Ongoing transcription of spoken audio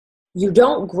you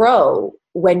don't grow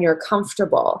when you're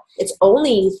comfortable. It's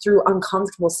only through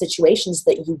uncomfortable situations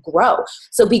that you grow.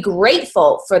 So be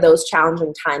grateful for those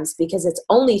challenging times, because it's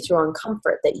only through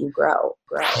uncomfort that you grow.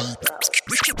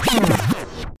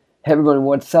 Hey everyone,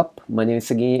 what's up? My name is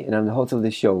Sagi and I'm the host of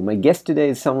this show. My guest today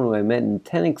is someone who I met in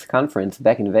 10X conference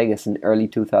back in Vegas in early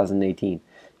 2018.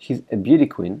 She's a beauty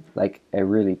queen, like a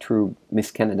really true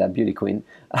Miss Canada beauty queen,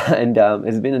 and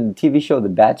has been in the TV show The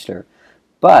Bachelor.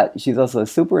 But she's also a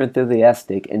super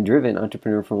enthusiastic and driven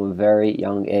entrepreneur from a very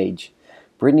young age.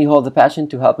 Brittany holds a passion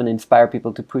to help and inspire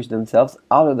people to push themselves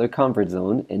out of their comfort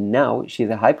zone, and now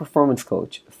she's a high-performance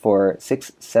coach for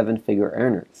 6-7-figure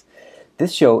earners.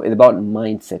 This show is about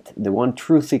mindset, the one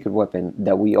true secret weapon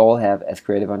that we all have as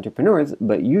creative entrepreneurs,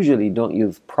 but usually don't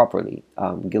use properly.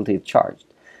 Guilty as charged.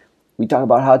 We talk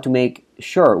about how to make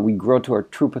sure we grow to our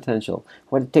true potential,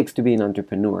 what it takes to be an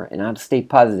entrepreneur, and how to stay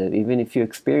positive even if you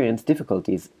experience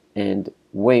difficulties, and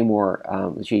way more.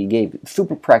 She gave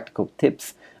super practical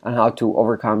tips on how to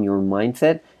overcome your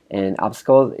mindset and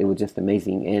obstacles. It was just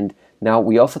amazing. And now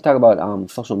we also talk about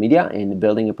social media and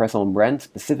building a personal brand,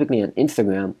 specifically on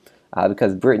Instagram,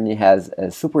 because Brittany has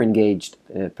a super engaged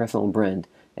personal brand,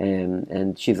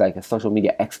 and she's like a social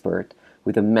media expert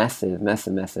with a massive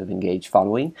engaged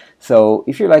following. So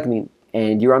if you're like me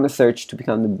and you're on the search to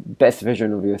become the best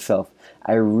version of yourself,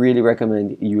 I really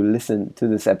recommend you listen to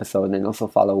this episode and also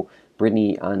follow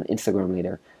Brittany on Instagram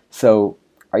later. So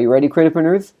are you ready,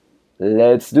 creativepreneurs?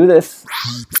 Let's do this.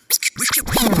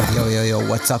 Yo,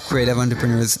 what's up, creative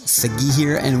entrepreneurs? Sagi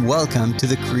here, and welcome to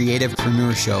the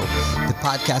Creativepreneur Show, the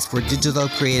podcast where digital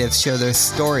creatives share their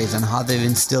stories on how they've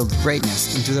instilled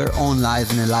greatness into their own lives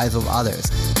and the lives of others,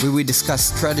 where we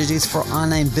discuss strategies for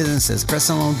online businesses,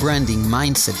 personal branding,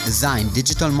 mindset, design,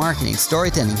 digital marketing,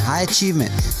 storytelling, high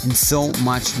achievement, and so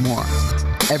much more.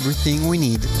 Everything we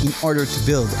need in order to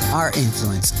build our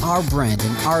influence, our brand,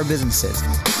 and our businesses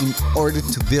in order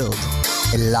to build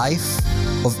a life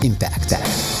of impact.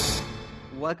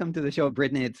 Welcome to the show,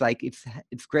 Brittany.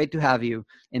 It's great to have you.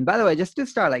 And by the way, just to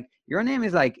start, your name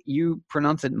is you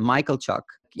pronounce it Michael Chuck,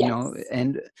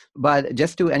 but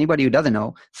just to anybody who doesn't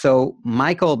know, so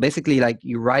Michael, basically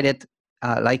you write it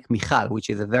like Michal, which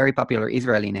is a very popular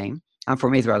Israeli name. I'm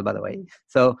from Israel, by the way.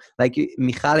 So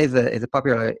Michal is a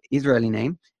popular Israeli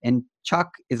name, and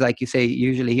Chuck is you say,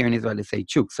 usually here in Israel, they say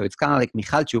Chuk. So it's kind of like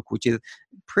Michalchuk, which is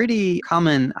pretty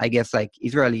common, I guess,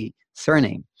 Israeli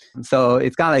surname. So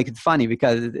it's kind of it's funny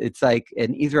because it's an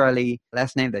Israeli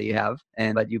last name that you have,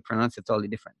 but you pronounce it totally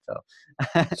different. So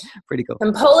pretty cool.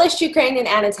 I'm Polish, Ukrainian,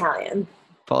 and Italian.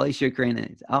 Polish,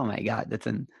 Ukrainian. Oh my God, that's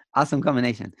an awesome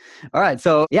combination. All right,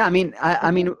 so yeah,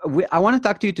 I want to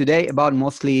talk to you today about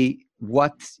mostly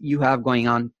what you have going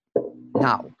on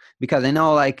now, because I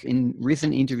know in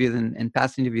recent interviews and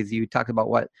past interviews you talked about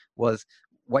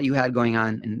what you had going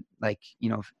on and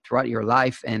throughout your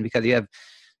life, and because you have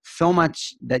so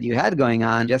much that you had going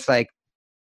on, just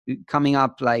coming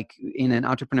up in an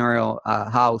entrepreneurial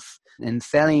house and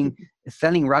selling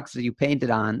rugs that you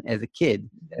painted on as a kid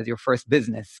as your first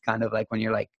business, kind of when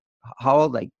you're how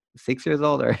old, 6 years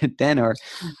old or 10 or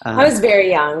I was very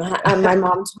young. My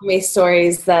mom told me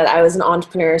stories that I was an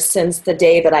entrepreneur since the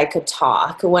day that I could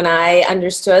talk, when I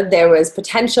understood there was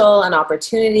potential and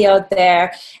opportunity out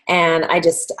there. And I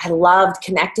loved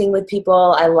connecting with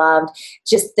people. I loved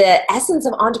just the essence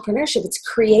of entrepreneurship. It's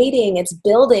creating, it's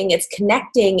building, it's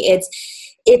connecting,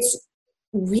 it's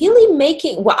really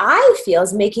making what I feel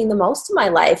is making the most of my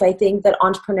life. I think that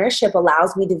entrepreneurship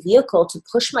allows me the vehicle to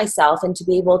push myself and to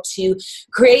be able to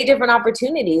create different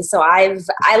opportunities. So I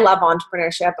love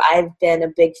entrepreneurship. I've been a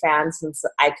big fan since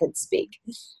I could speak.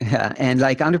 Yeah. And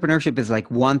entrepreneurship is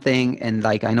one thing. And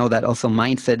I know that also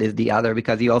mindset is the other,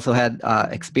 because you also had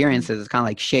experiences kind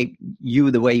of shaped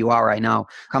you the way you are right now.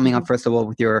 Coming up, first of all,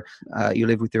 with you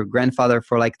lived with your grandfather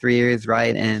for 3 years,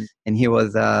 right? And he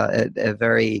was a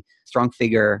very strong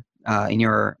figure in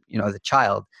your, as a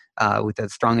child, with a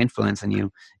strong influence on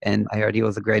you. And I heard he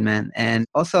was a great man. And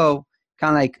also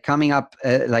kind of coming up,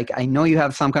 I know you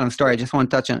have some kind of story. I just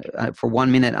want to touch on for 1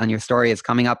 minute on your story. It's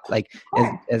coming up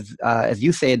as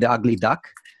you say, the ugly duck.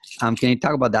 Can you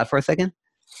talk about that for a second?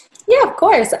 Yeah, of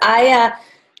course. I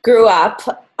grew up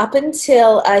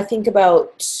until I think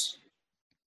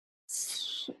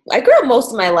I grew up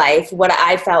most of my life what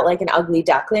I felt like an ugly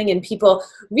duckling, and people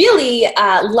really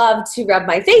loved to rub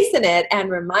my face in it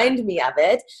and remind me of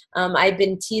it. I've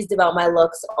been teased about my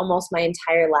looks almost my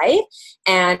entire life,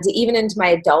 and even into my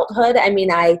adulthood.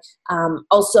 I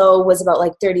also was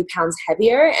about 30 pounds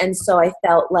heavier, and so I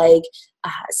felt like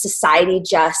society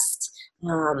just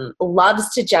loves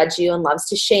to judge you and loves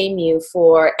to shame you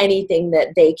for anything that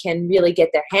they can really get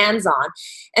their hands on.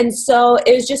 And so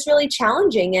it was just really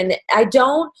challenging. And I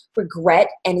don't regret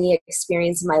any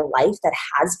experience in my life that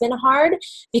has been hard,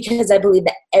 because I believe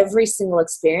that every single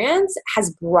experience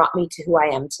has brought me to who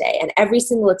I am today. And every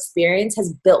single experience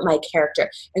has built my character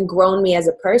and grown me as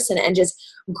a person. And just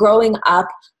growing up,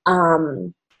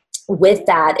 with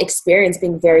that experience,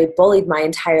 being very bullied my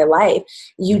entire life,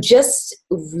 you just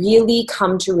really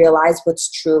come to realize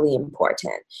what's truly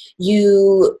important.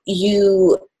 You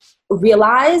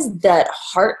realize that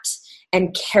heart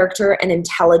and character and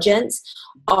intelligence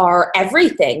are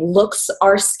everything. Looks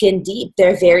are skin deep.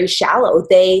 They're very shallow.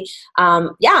 They,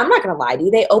 I'm not going to lie to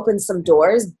you, they open some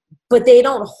doors, but they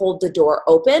don't hold the door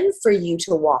open for you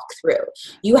to walk through.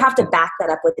 You have to back that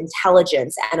up with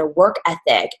intelligence and a work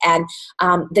ethic and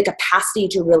the capacity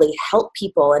to really help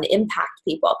people and impact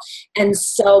people. And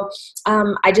so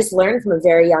I just learned from a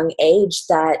very young age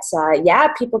that,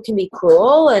 people can be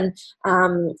cruel, and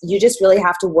you just really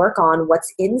have to work on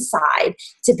what's inside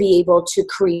to be able to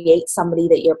create somebody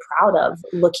that you're proud of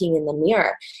looking in the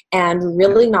mirror, and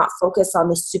really not focus on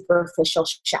the superficial,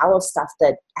 shallow stuff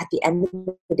that at the end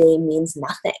of the day means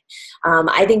nothing.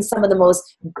 I think some of the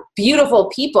most beautiful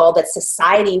people that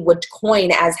society would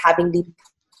coin as having the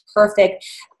perfect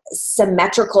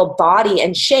symmetrical body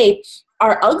and shape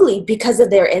are ugly because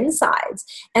of their insides.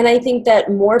 And I think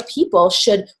that more people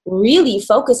should really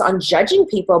focus on judging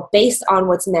people based on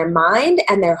what's in their mind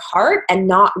and their heart, and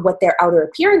not what their outer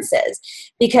appearance is.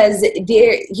 Because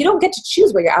you don't get to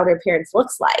choose what your outer appearance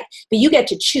looks like, but you get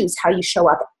to choose how you show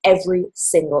up every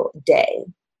single day.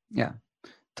 Yeah,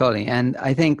 totally. And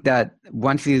I think that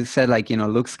once you said,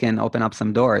 looks can open up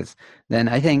some doors, then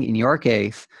I think in your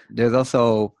case, there's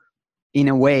also, in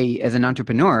a way, as an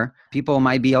entrepreneur, people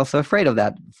might be also afraid of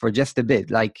that for just a bit,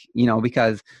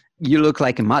 because you look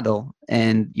like a model,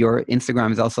 and your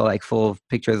Instagram is also full of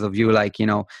pictures of you,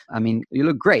 you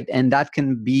look great. And that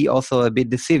can be also a bit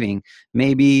deceiving.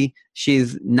 Maybe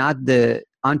she's not the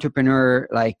entrepreneur,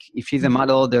 if she's a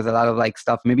model, there's a lot of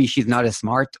stuff, maybe she's not as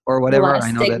smart or whatever. A lot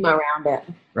of stigma around it,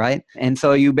 right? And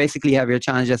so you basically have your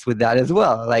challenges with that as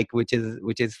well, which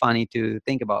is funny to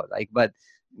think about.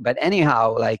 But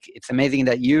anyhow, it's amazing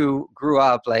that you grew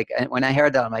up and when I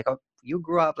heard that, I'm like, oh, you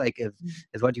grew up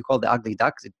as what you call the ugly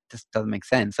ducks. It just doesn't make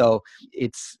sense. So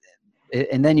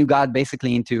and then you got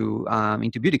basically into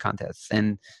beauty contests,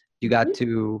 and you got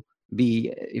to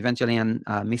be eventually on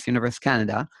Miss Universe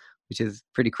Canada, which is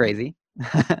pretty crazy.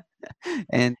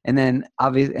 and then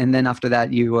after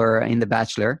that you were in The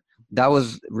Bachelor. That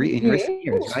was in recent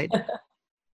years, right?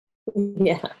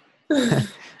 Yeah.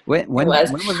 when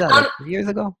was that? 2 years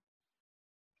ago?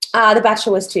 The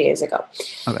Bachelor was 2 years ago.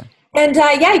 Okay. And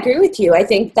I agree with you. I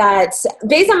think that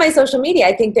based on my social media,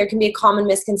 I think there can be a common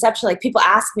misconception. People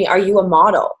ask me, "Are you a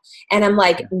model?" And I'm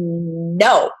like,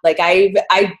 no.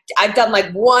 I've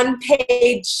done one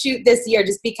paid shoot this year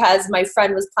just because my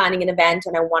friend was planning an event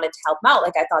and I wanted to help him out.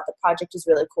 I thought the project was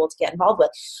really cool to get involved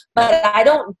with. But I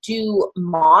don't do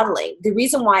modeling. The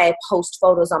reason why I post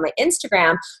photos on my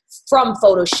Instagram from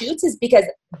photo shoots is because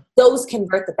those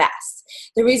convert the best.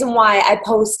 The reason why I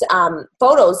post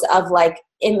photos of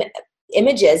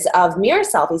images of mirror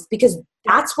selfies, because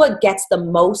that's what gets the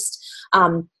most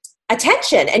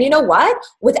attention. And you know what?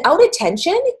 Without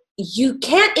attention, you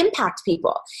can't impact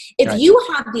people. If you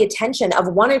have the attention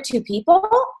of one or two people,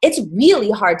 it's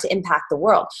really hard to impact the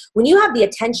world. When you have the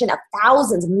attention of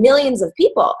thousands, millions of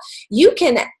people, you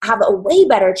can have a way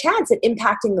better chance at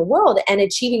impacting the world and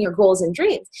achieving your goals and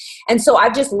dreams. And so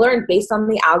I've just learned, based on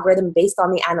the algorithm, based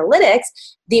on the analytics,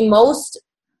 the most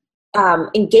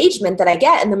engagement that I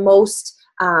get and the most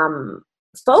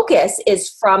focus is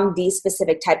from these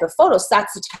specific type of photos.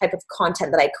 That's the type of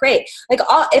content that I create.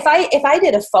 If I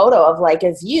did a photo of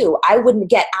a view, I wouldn't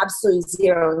get absolutely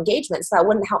zero engagement. So that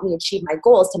wouldn't help me achieve my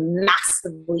goals to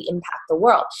massively impact the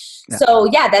world. Yeah. So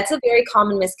that's a very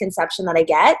common misconception that I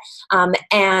get.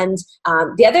 And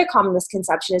the other common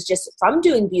misconception is just from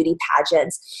doing beauty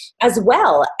pageants as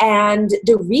well. And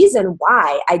the reason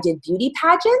why I did beauty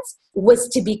pageants was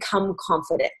to become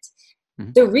confident.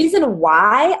 The reason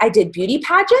why I did beauty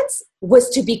pageants was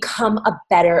to become a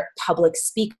better public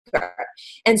speaker.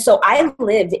 And so I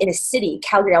lived in a city,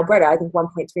 Calgary, Alberta, I think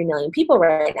 1.3 million people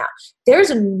right now.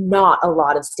 There's not a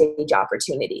lot of stage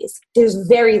opportunities. There's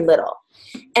very little.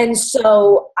 And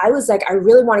so I was like, I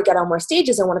really want to get on more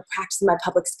stages. I want to practice my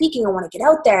public speaking. I want to get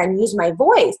out there and use my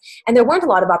voice. And there weren't a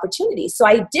lot of opportunities. So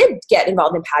I did get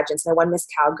involved in pageants. And I won Miss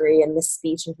Calgary and Miss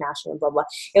Speech International and blah, blah.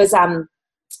 It was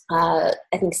I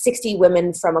think 60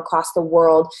 women from across the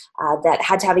world that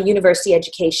had to have a university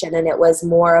education, and it was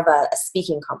more of a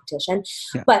speaking competition.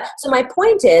 Yeah. But so my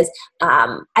point is,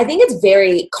 I think it's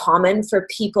very common for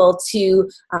people to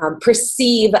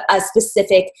perceive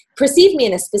me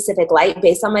in a specific light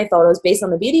based on my photos, based on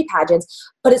the beauty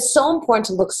pageants. But it's so important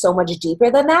to look so much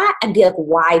deeper than that and be like,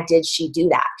 why did she do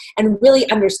that? And really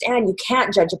understand you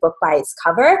can't judge a book by its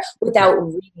cover without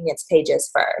reading its pages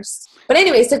first. But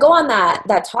anyways, to go on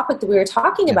that topic that we were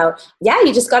talking about,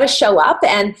 you just got to show up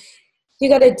and you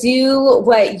got to do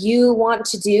what you want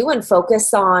to do and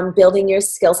focus on building your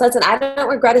skill sets. And I don't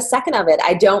regret a second of it.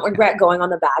 I don't regret going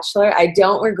on The Bachelor. I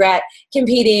don't regret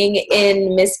competing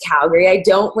in Miss Calgary. I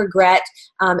don't regret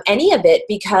any of it,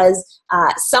 because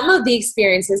some of the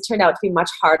experiences turned out to be much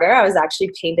harder. I was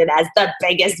actually painted as the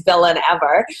biggest villain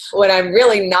ever when I'm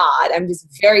really not. I'm just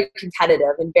very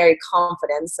competitive and very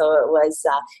confident. So it was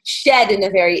shed in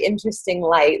a very interesting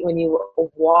light when you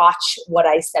watch what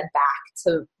I said back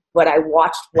to what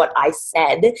I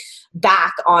said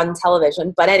back on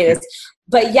television. But anyways,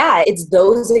 it's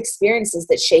those experiences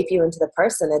that shape you into the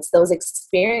person. It's those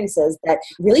experiences that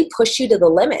really push you to the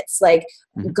limits. Like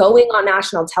going on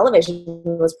national television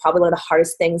was probably one of the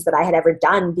hardest things that I had ever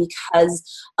done, because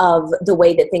of the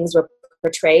way that things were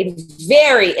portrayed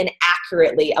very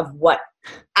inaccurately of what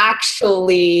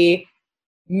actually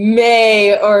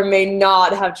may or may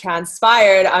not have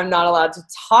transpired. I'm not allowed to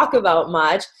talk about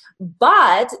much.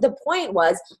 But the point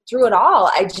was, through it all,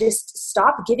 I just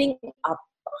stopped giving a fuck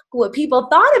what people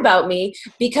thought about me,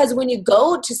 because when you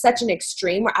go to such an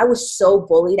extreme where I was so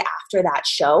bullied after that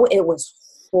show, it was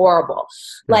horrible.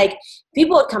 Like,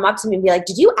 people would come up to me and be like,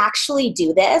 did you actually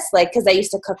do this? Like, because I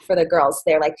used to cook for the girls.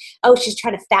 They're like, oh, she's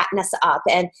trying to fatten us up.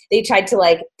 And they tried to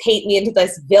like paint me into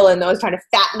this villain that was trying to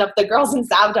fatten up the girls and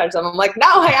sabotage them. I'm like, no,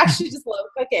 I actually just love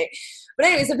cooking. But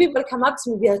anyway, so people would come up to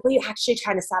me and be like, well, you're actually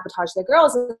trying to sabotage the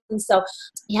girls. And so,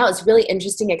 it was a really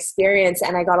interesting experience,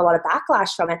 and I got a lot of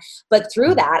backlash from it. But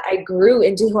through that, I grew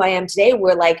into who I am today,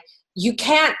 where like, you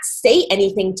can't say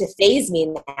anything to faze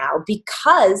me now,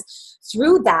 because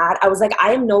through that, I was like,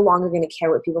 I am no longer going to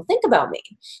care what people think about me.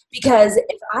 Because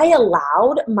if I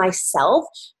allowed myself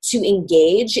to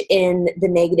engage in the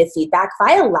negative feedback, if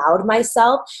I allowed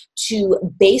myself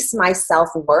to base my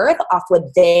self-worth off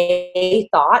what they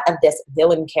thought of this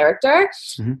villain character,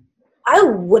 I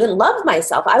wouldn't love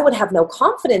myself. I would have no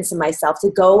confidence in myself to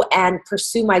go and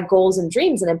pursue my goals and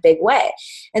dreams in a big way.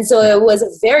 And so it was a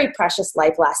very precious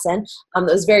life lesson. It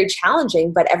was very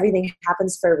challenging, but everything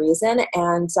happens for a reason.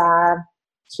 And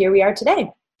here we are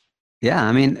today. Yeah.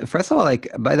 I mean, first of all, like,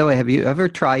 by the way, have you ever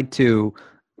tried to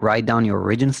write down your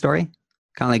origin story?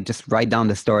 Kind of like just write down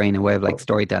the story in a way of like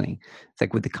storytelling. It's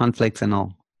like with the conflicts and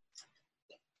all.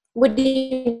 What do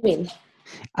you mean?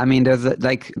 I mean, there's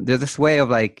this way of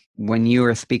like, when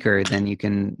you're a speaker, then you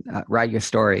can write your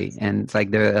story. And it's like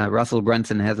Russell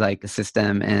Brunson has like a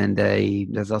system, and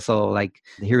there's also like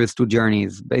the Hero's Two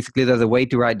Journeys. Basically, there's a way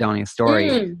to write down your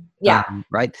story.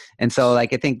 Right. And so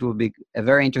like, I think it would be a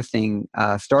very interesting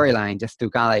storyline just to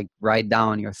kind of like write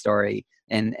down your story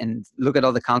and look at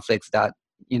all the conflicts that,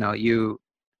 you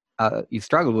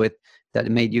struggled with that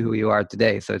made you who you are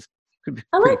today. So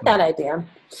I like that idea.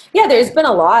 Yeah, there's been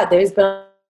a lot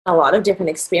of different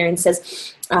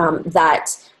experiences that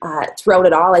throughout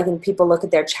it all, I think people look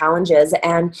at their challenges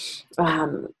and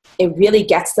it really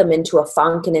gets them into a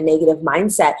funk and a negative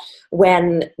mindset,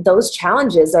 when those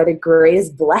challenges are the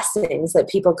greatest blessings that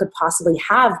people could possibly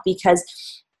have, because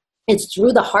it's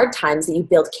through the hard times that you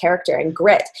build character and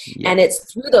grit. Yeah. And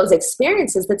it's through those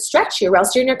experiences that stretch you, or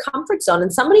else you're in your comfort zone.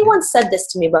 And somebody once said this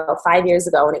to me about 5 years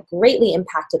ago, and it greatly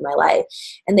impacted my life.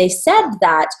 And they said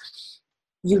that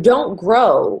you don't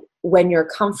grow when you're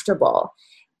comfortable.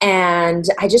 And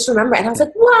I just remember, and I was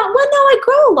like, well, no, I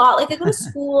grow a lot. Like, I go to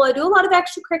school, I do a lot of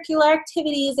extracurricular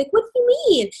activities. Like, what do you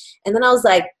mean? And then I was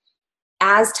like,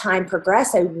 as time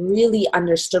progressed, I really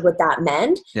understood what that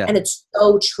meant. Yeah. And it's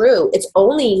so true. It's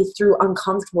only through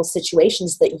uncomfortable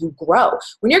situations that you grow.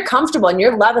 When you're comfortable and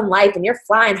you're loving life and you're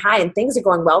flying high and things are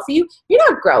going well for you, you're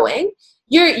not growing.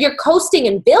 You're coasting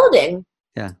and building.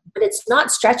 Yeah. But it's not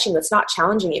stretching. It's not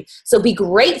challenging you. So be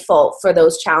grateful for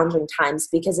those challenging times,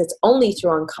 because it's only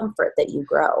through uncomfort that you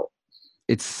grow.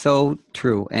 It's so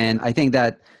true. And I think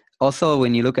that also,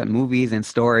 when you look at movies and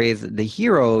stories, the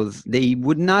heroes, we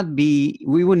would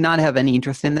not have any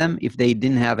interest in them if they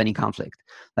didn't have any conflict.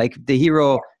 Like, if the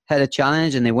hero had a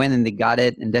challenge and they went and they got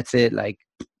it and that's it, like,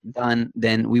 done,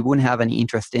 then we wouldn't have any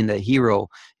interest in the hero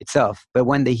itself. But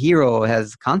when the hero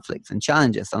has conflicts and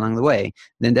challenges along the way,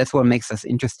 then that's what makes us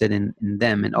interested in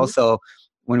them. And also,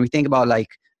 when we think about like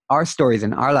our stories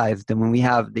in our lives, then when we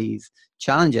have these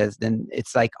challenges, then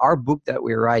it's like our book that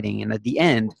we're writing. And at the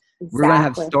end, we're going to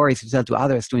have stories to tell to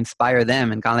others to inspire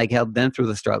them and kind of like help them through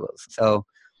the struggles. So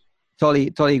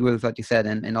totally agree with what you said.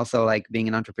 And also like being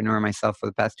an entrepreneur myself for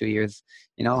the past 2 years,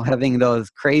 having those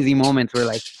crazy moments where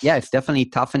like, yeah, it's definitely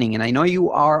toughening. And I know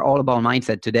you are all about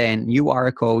mindset today, and you are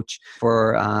a coach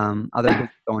for other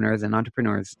business owners and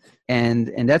entrepreneurs.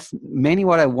 And that's mainly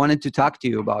what I wanted to talk to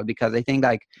you about, because I think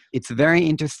like it's very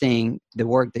interesting, the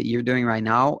work that you're doing right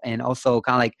now. And also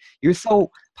kind of like, you're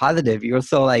so positive. You're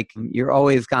so like, you're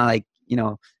always kind of like,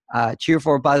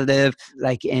 cheerful, positive,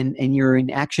 like, and you're in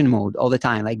action mode all the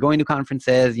time, like going to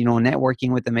conferences,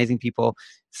 networking with amazing people.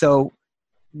 So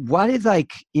what is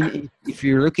like, if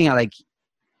you're looking at like,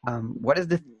 what is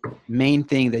the main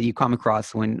thing that you come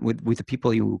across with the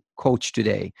people you coach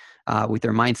today, with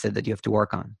their mindset that you have to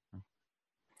work on?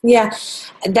 Yeah,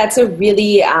 that's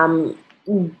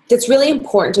that's really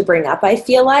important to bring up, I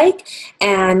feel like.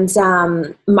 And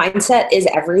mindset is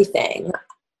everything.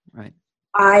 Right.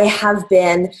 I have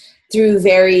been through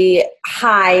very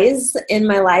highs in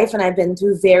my life, and I've been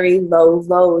through very low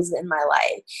lows in my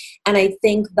life. And I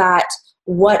think that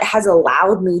what has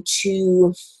allowed me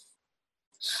to,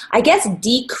 I guess,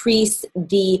 decrease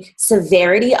the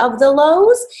severity of the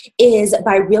lows is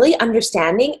by really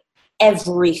understanding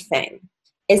everything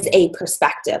is a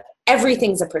perspective.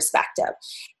 Everything's a perspective.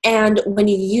 And when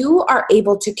you are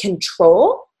able to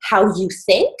control how you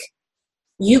think,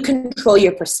 you control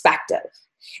your perspective.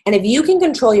 And if you can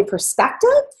control your perspective,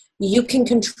 you can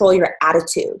control your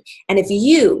attitude. And if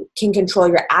you can control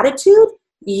your attitude,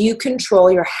 you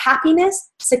control your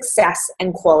happiness, success,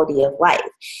 and quality of life.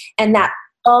 And that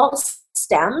all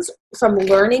stems from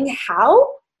learning how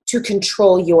to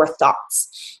control your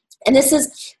thoughts. And this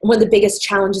is one of the biggest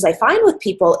challenges I find with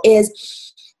people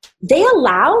is they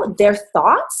allow their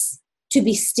thoughts to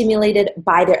be stimulated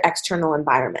by their external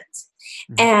environment.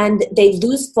 And they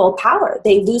lose full power.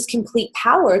 They lose complete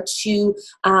power to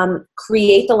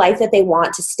create the life that they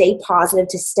want, to stay positive,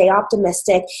 to stay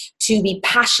optimistic, to be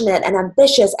passionate and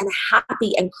ambitious and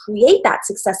happy and create that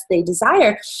success they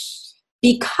desire,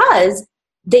 because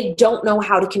they don't know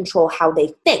how to control how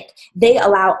they think. They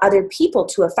allow other people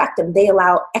to affect them. They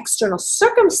allow external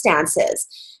circumstances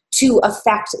to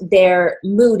affect their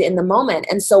mood in the moment.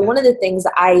 And so one of the things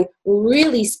that I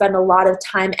really spend a lot of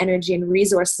time, energy, and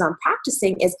resources on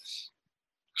practicing is,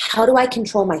 how do I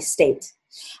control my state?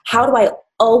 How do I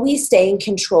always stay in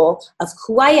control of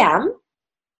who I am,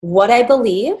 what I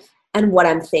believe, and what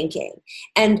I'm thinking?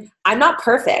 And I'm not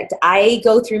perfect. I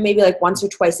go through maybe like once or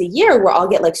twice a year where I'll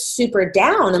get like super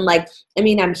down, and like, I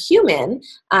mean, I'm human.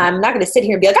 I'm not going to sit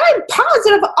here and be like, I'm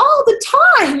positive all the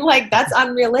time. Like, that's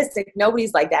unrealistic.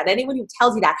 Nobody's like that. Anyone who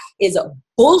tells you that is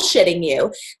bullshitting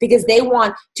you, because they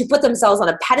want to put themselves on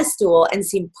a pedestal and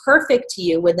seem perfect to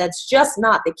you, when that's just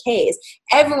not the case.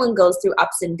 Everyone goes through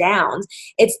ups and downs.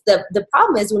 It's the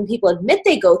problem is when people admit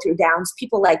they go through downs,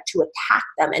 people like to attack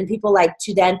them, and people like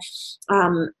to then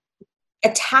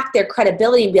attack their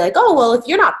credibility and be like, oh, well, if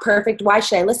you're not perfect, why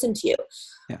should I listen to you?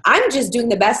 Yeah. I'm just doing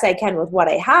the best I can with what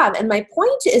I have. And my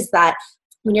point is that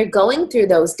when you're going through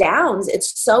those downs,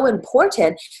 it's so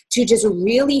important to just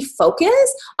really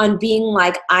focus on being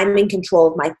like, I'm in control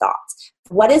of my thoughts.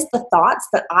 What is the thoughts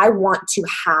that I want to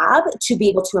have to be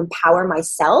able to empower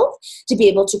myself, to be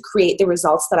able to create the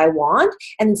results that I want,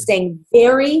 and staying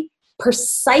very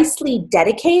precisely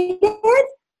dedicated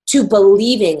to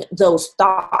believing those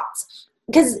thoughts.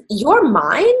 Because your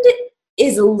mind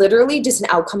is literally just an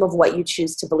outcome of what you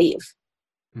choose to believe.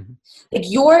 Mm-hmm. Like,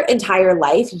 your entire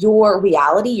life, your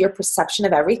reality, your perception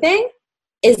of everything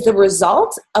is the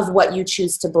result of what you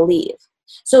choose to believe.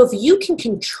 So if you can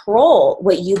control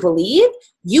what you believe,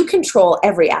 you control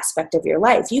every aspect of your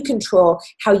life. You control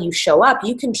how you show up.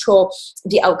 You control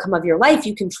the outcome of your life.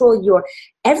 You control your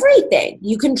everything.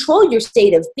 You control your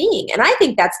state of being. And I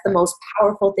think that's the most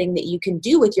powerful thing that you can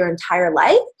do with your entire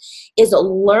life, is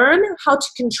learn how to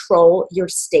control your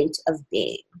state of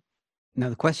being. Now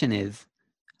the question is,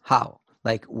 how?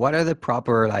 Like, what are the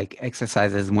proper like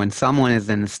exercises when someone is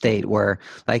in a state where,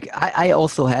 like, I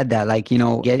also had that, like,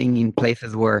 getting in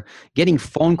places where getting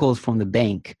phone calls from the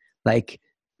bank, like,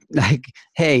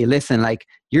 hey, listen, like,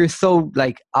 you're so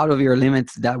like out of your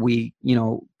limits that we,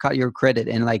 cut your credit,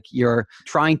 and like you're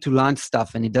trying to launch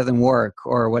stuff and it doesn't work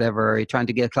or whatever. You're trying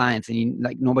to get clients and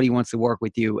nobody wants to work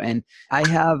with you. And I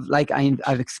have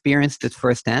I've experienced it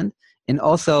firsthand. And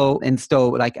so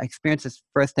like I experienced this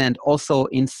firsthand also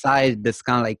inside this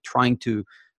kind of like trying to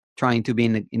be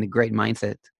in a great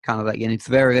mindset, kind of like, and it's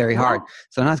very, very hard.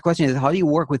 So now the question is, how do you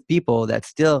work with people that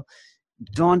still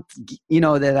don't,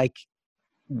 that like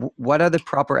what are the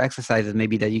proper exercises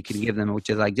maybe that you could give them, which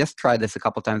is like, just try this a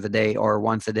couple times a day or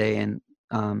once a day and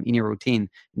in your routine,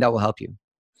 that will help you?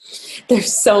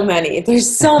 There's so many.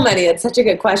 It's such a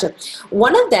good question.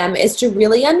 One of them is to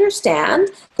really understand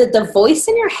that the voice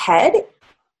in your head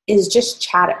is just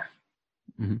chatter.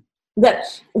 Mm-hmm.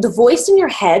 That the voice in your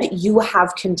head, you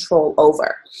have control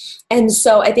over. And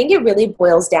so I think it really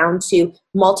boils down to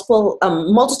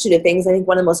multitude of things. I think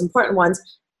one of the most important ones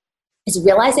is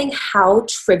realizing how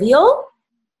trivial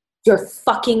your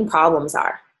fucking problems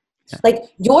are. Yeah. Like,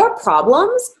 your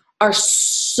problems are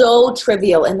so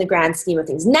trivial in the grand scheme of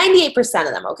things. 98%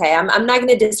 of them, okay? I'm not going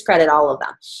to discredit all of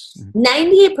them.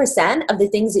 98% of the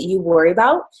things that you worry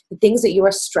about, the things that you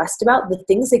are stressed about, the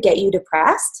things that get you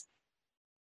depressed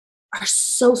are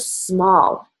so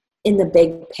small in the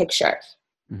big picture.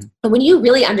 Mm-hmm. And when you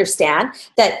really understand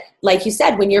that, like you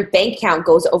said, when your bank account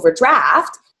goes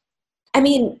overdraft, I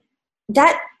mean,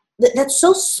 that's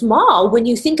so small when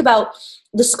you think about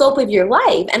the scope of your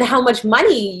life and how much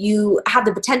money you have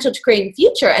the potential to create in the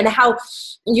future, and how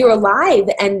you're alive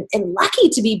and lucky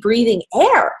to be breathing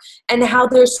air, and how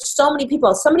there's so many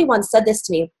people. Somebody once said this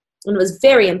to me, and it was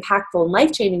very impactful and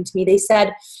life-changing to me. They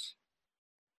said,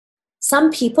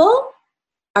 some people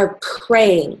are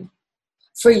praying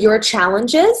for your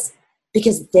challenges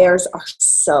because theirs are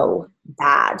so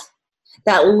bad.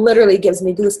 That literally gives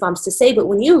me goosebumps to say, but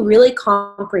when you really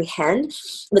comprehend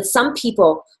that some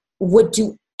people would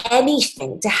do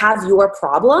anything to have your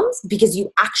problems because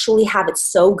you actually have it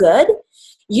so good,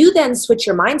 you then switch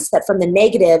your mindset from the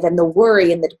negative and the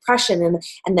worry and the depression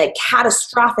and the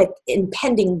catastrophic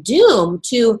impending doom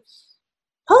to,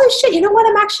 holy shit, you know what?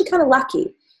 I'm actually kind of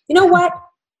lucky. You know what?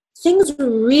 Things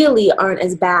really aren't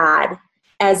as bad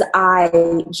as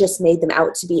I just made them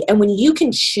out to be. And when you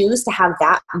can choose to have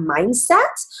that mindset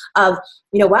of,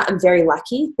 you know what, I'm very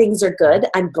lucky, things are good,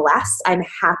 I'm blessed, I'm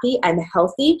happy, I'm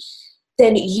healthy,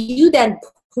 then you then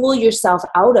pull yourself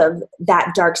out of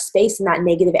that dark space and that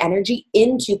negative energy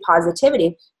into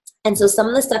positivity. And so some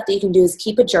of the stuff that you can do is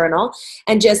keep a journal,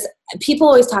 and just, people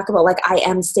always talk about like I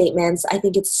am statements. I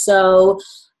think it's so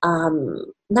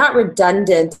not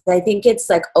redundant. I think it's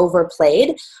like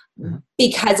overplayed,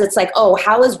 because it's like, oh,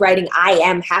 how is writing I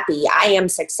am happy, I am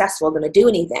successful going to do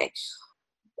anything?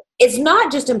 It's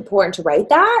not just important to write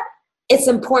that. It's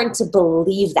important to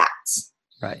believe that.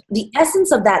 Right. The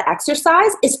essence of that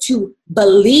exercise is to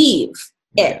believe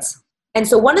it. And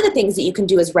so one of the things that you can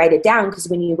do is write it down, because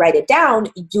when you write it down,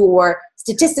 you're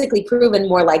statistically proven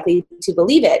more likely to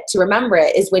believe it, to remember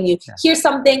it. Is when you hear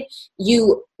something,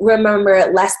 you remember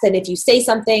it less than if you say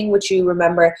something, which you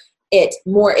remember it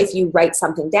more if you write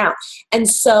something down. And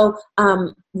so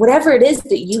whatever it is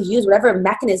that you use, whatever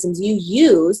mechanisms you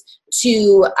use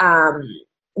to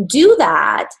do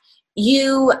that,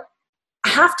 you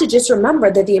have to just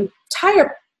remember that the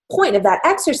entire point of that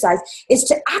exercise is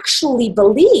to actually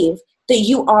believe that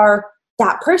you are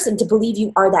that person, to believe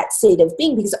you are that state of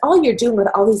being. Because all you're doing with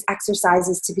all these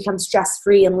exercises to become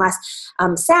stress-free and less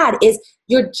sad is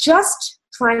you're just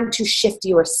trying to shift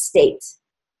your state.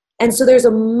 And so there's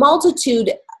a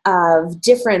multitude of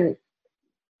different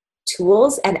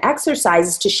tools and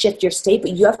exercises to shift your state,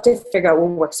 but you have to figure out what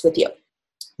works with you.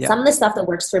 Yeah. Some of the stuff that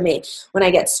works for me when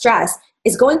I get stressed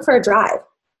is going for a drive.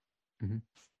 Mm-hmm.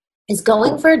 Is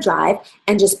going for a drive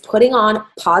and just putting on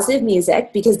positive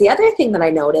music. Because the other thing that I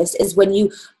noticed is when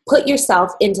you put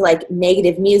yourself into like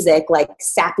negative music, like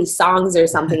sappy songs or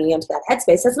something, you get into that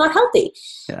headspace, that's not healthy.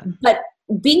 Yeah. But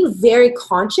being very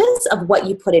conscious of what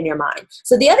you put in your mind.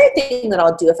 So the other thing that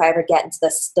I'll do if I ever get into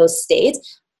those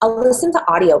states, I'll listen to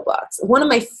audiobooks. One of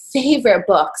my favorite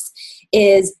books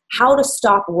is How to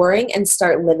Stop Worrying and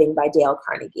Start Living by Dale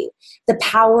Carnegie. The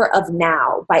Power of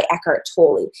Now by Eckhart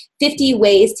Tolle. 50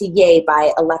 Ways to Yay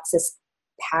by Alexis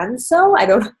Panso.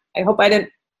 I hope I didn't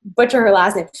butcher her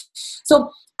last name.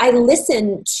 So I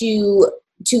listen to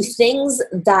things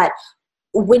that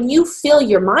when you fill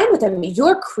your mind with them,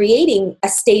 you're creating a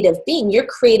state of being. You're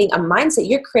creating a mindset.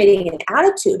 You're creating an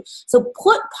attitude. So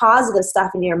put positive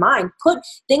stuff in your mind. Put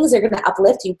things that are going to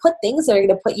uplift you. Put things that are going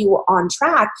to put you on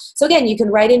track. So again, you can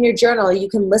write in your journal. You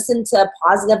can listen to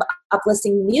positive,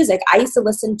 uplifting music. I used to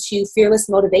listen to Fearless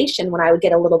Motivation when I would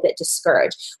get a little bit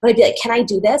discouraged. When I'd be like, can I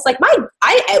do this? Like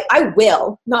I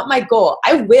will, not my goal.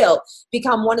 I will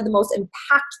become one of the most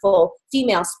impactful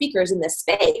female speakers in this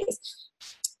space.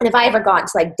 And if I ever got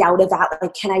into like doubt of that,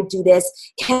 like, can I do this?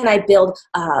 Can I build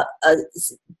a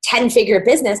 10-figure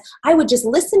business? I would just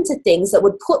listen to things that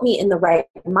would put me in the right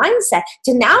mindset.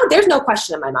 To now, there's no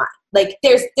question in my mind. Like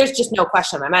there's just no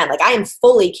question in my mind. Like I am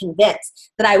fully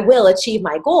convinced that I will achieve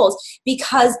my goals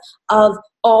because of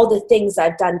all the things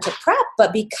I've done to prep,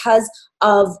 but because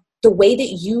of the way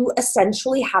that you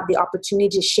essentially have the opportunity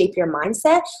to shape your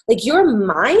mindset. Like, your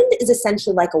mind is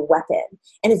essentially like a weapon.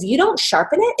 And if you don't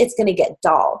sharpen it, it's going to get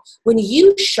dull. When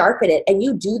you sharpen it and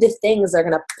you do the things that are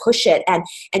going to push it and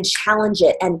challenge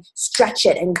it and stretch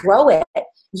it and grow it,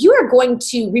 you are going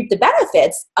to reap the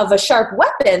benefits of a sharp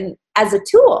weapon as a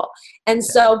tool. And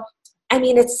so, I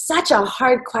mean, it's such a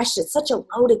hard question. It's such a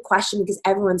loaded question because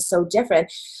everyone's so different.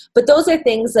 But those are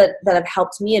things that have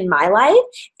helped me in my life.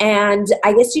 And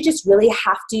I guess you just really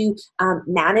have to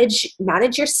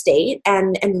manage your state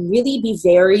and really be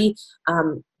very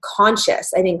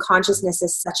conscious. I think consciousness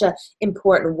is such an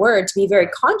important word, to be very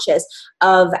conscious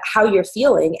of how you're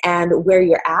feeling and where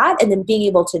you're at, and then being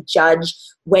able to judge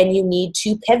when you need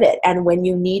to pivot and when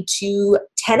you need to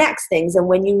 10x things and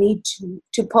when you need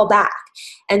to pull back.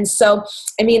 And so,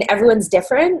 I mean, everyone's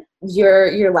different.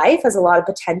 Your life has a lot of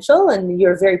potential and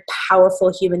you're a very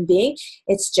powerful human being.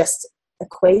 It's just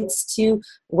equates to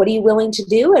what are you willing to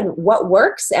do and what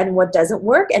works and what doesn't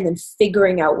work, and then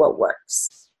figuring out what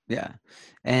works. Yeah.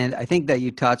 And I think that you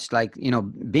touched, like, you know,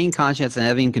 being conscious and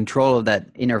having control of that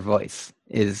inner voice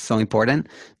is so important,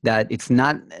 that it's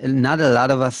not a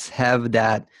lot of us have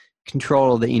that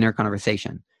control of the inner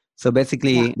conversation. So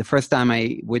basically, the first time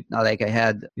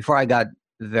before I got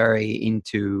very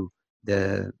into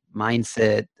the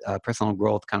mindset, personal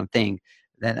growth kind of thing,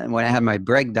 then when I had my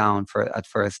breakdown at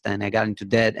first, and I got into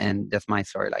debt, and that's my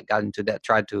story, like got into debt,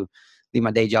 tried to leave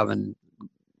my day job and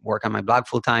work on my blog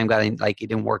full time, it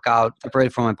didn't work out,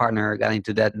 separated from my partner, got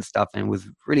into debt and stuff, and it was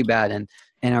really bad. And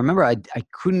I remember I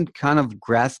couldn't kind of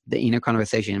grasp the inner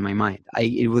conversation in my mind.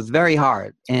 It was very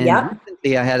hard. And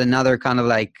recently I had another kind of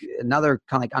like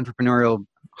entrepreneurial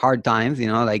hard times, you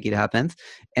know, like it happens.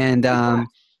 And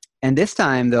this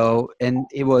time though, and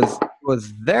it was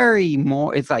very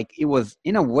more, it's like, it was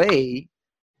in a way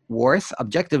worse,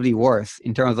 objectively worse,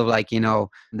 in terms of, like, you know,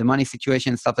 the money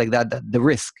situation, stuff like that, the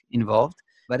risk involved.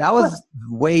 But I was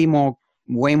way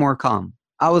more calm.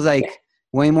 I was like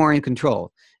way more in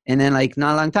control. And then, like,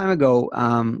 not a long time ago,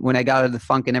 when I got out of the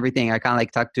funk and everything, I kind of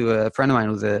like talked to a friend of mine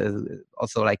who's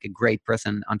also like a great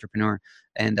person, entrepreneur,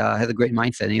 and has a great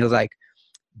mindset. And he was like,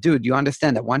 dude, you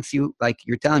understand that once you're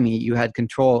telling me you had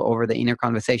control over the inner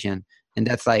conversation, and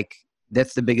that's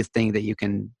the biggest thing that you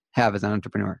can have as an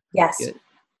entrepreneur. Yes.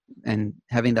 And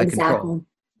having that control.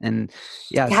 And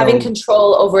having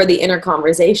control over the inner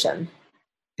conversation.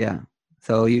 Yeah.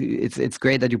 So it's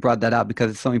great that you brought that up,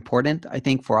 because it's so important, I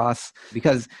think, for us,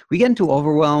 because we get into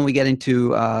overwhelm, we get into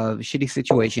shitty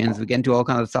situations, we get into all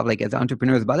kinds of stuff, like, as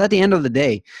entrepreneurs. But at the end of the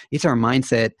day, it's our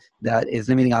mindset that is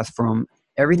limiting us from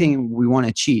everything we want to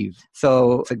achieve.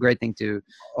 So it's a great thing to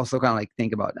also kind of like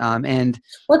think about.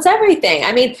 Well, it's everything.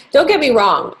 I mean, don't get me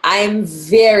wrong. I'm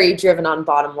very driven on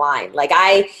bottom line. Like,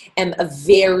 I am a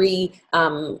very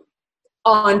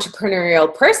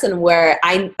entrepreneurial person where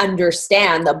I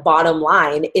understand the bottom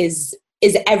line is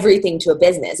everything to a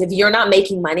business. If you're not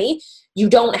making money, you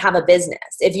don't have a business.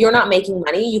 If you're not making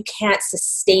money, you can't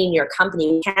sustain your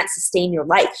company. You can't sustain your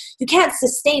life. You can't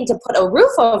sustain to put a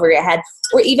roof over your head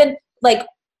or even like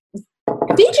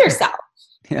feed yourself.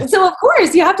 Yeah. So of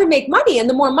course you have to make money, and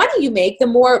the more money you make, the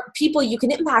more people you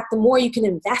can impact, the more you can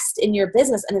invest in your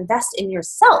business and invest in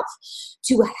yourself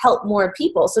to help more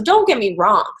people. So don't get me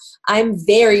wrong. I'm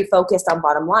very focused on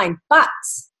bottom line, but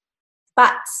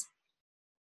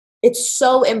it's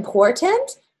so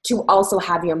important to also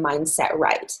have your mindset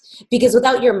right, because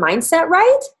without your mindset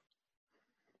right,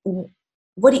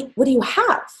 what do you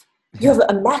have? You have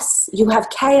a mess, you have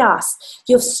chaos,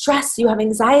 you have stress, you have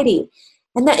anxiety.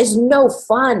 And that is no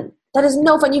fun. That is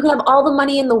no fun. You can have all the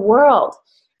money in the world,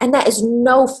 and that is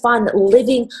no fun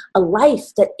living a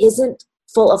life that isn't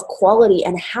full of quality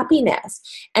and happiness.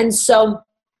 And so,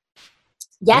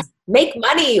 yes, make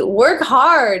money, work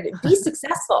hard, be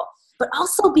successful, but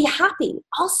also be happy.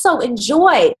 Also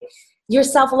enjoy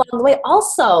yourself along the way.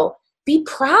 Also be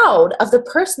proud of the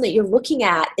person that you're looking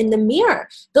at in the mirror.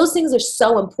 Those things are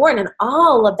so important, and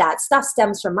all of that stuff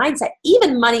stems from mindset.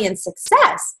 Even money and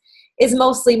success is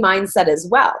mostly mindset as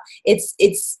well.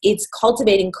 It's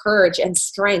cultivating courage and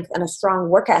strength and a strong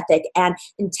work ethic and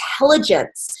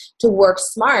intelligence to work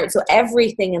smart. So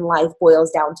everything in life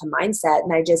boils down to mindset.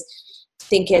 And I just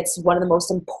think it's one of the most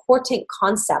important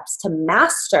concepts to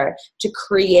master to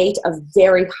create a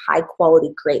very high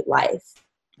quality, great life.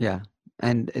 Yeah.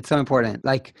 And it's so important.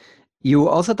 Like, You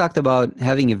also talked about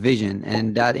having a vision,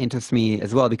 and that interests me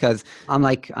as well because I'm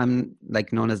like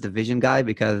known as the vision guy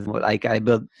because like I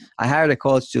hired a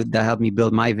coach that helped me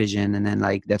build my vision, and then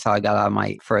like that's how I got out of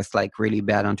my first like really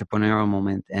bad entrepreneurial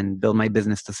moment and build my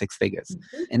business to 6 figures.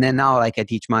 Mhm. And then now like I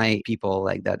teach my people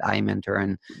like that I mentor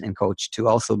and coach to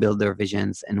also build their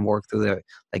visions and work through their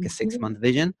like a 6 month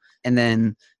vision. And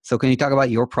then so can you talk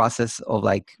about your process of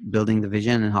like building the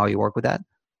vision and how you work with that?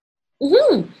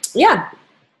 Yeah.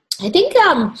 I think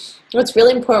what's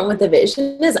really important with the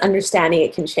vision is understanding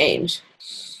it can change.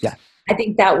 Yeah. I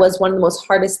think that was one of the most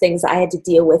hardest things I had to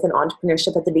deal with in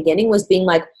entrepreneurship at the beginning was being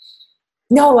like,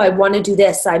 no, I want to do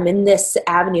this. I'm in this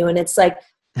avenue. And it's like,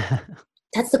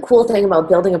 that's the cool thing about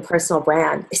building a personal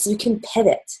brand is you can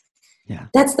pivot. Yeah.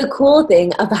 That's the cool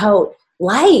thing about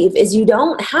life is you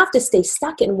don't have to stay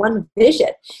stuck in one vision.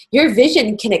 Your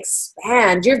vision can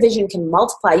expand. Your vision can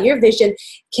multiply. Your vision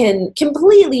can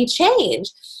completely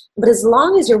change. But as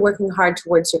long as you're working hard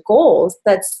towards your goals,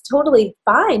 that's totally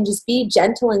fine. Just be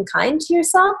gentle and kind to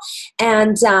yourself.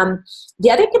 And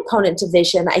the other component to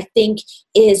vision, I think,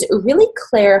 is really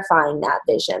clarifying that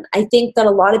vision. I think that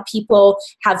a lot of people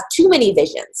have too many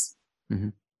visions. Mm-hmm.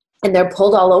 And they're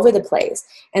pulled all over the place.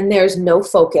 And there's no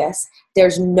focus.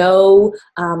 There's no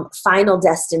final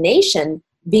destination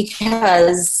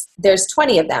because there's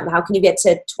 20 of them. How can you get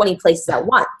to 20 places at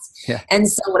once? Yeah. And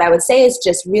so what I would say is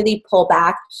just really pull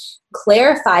back,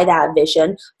 clarify that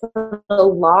vision, put a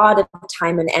lot of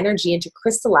time and energy into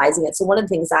crystallizing it. So one of the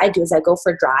things I do is I go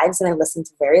for drives and I listen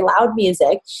to very loud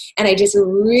music and I just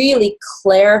really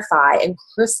clarify and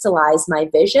crystallize my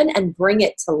vision and bring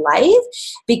it to life,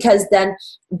 because then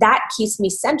that keeps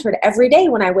me centered every day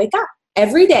when I wake up.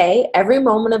 Every day, every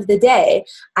moment of the day,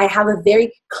 I have a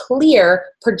very clear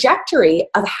trajectory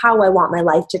of how I want my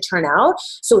life to turn out.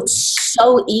 So it's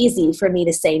so easy for me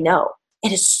to say no.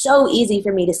 It is so easy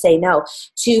for me to say no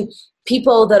to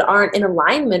people that aren't in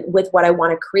alignment with what I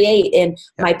want to create in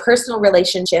my personal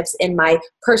relationships, in my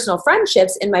personal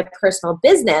friendships, in my personal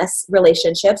business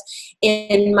relationships,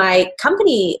 in my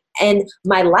company, in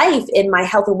my life, in my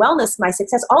health and wellness, my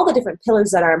success, all the different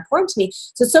pillars that are important to me.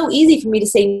 So it's so easy for me to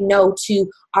say no to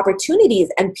opportunities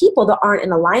and people that aren't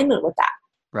in alignment with that.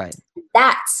 Right.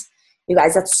 You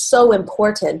guys, that's so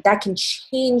important. That can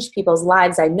change people's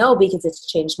lives. I know because it's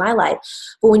changed my life.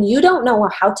 But when you don't know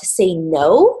how to say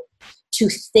no to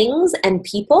things and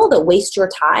people that waste your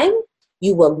time,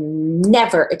 you will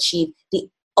never achieve the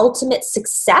ultimate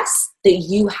success that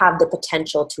you have the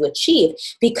potential to achieve,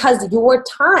 because your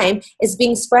time is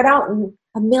being spread out in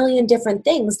a million different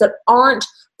things that aren't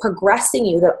progressing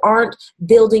you, that aren't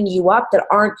building you up, that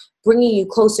aren't bringing you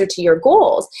closer to your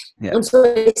goals. Yeah. And so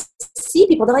I see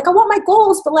people, they're like, I want my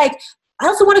goals, but like, I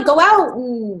also want to go out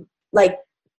and like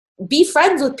be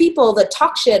friends with people that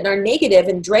talk shit and are negative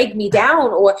and drag me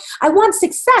down. Or I want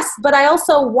success, but I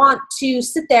also want to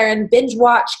sit there and binge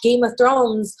watch Game of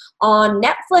Thrones on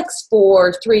Netflix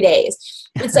for 3 days.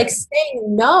 It's like saying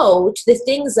no to the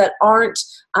things that aren't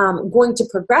going to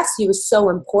progress you is so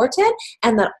important.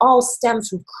 And that all stems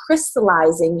from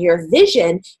crystallizing your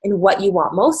vision in what you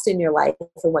want most in your life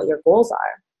and what your goals are.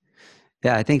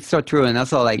 Yeah, I think it's so true. And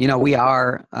also, like, we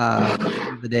are, at the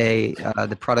end of the day,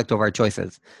 the product of our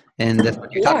choices. And that's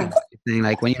what you're talking about. You're saying,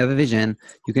 like, when you have a vision,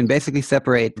 you can basically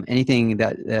separate anything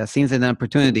that seems an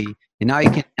opportunity. And now you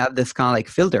can have this kind of like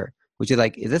filter, which is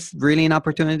like, is this really an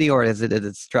opportunity or is it a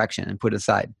distraction, and put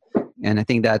aside? And I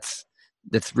think that's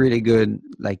really good,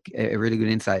 like a really good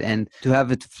insight. And to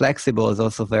have it flexible is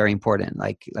also very important.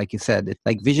 Like you said,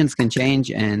 like visions can change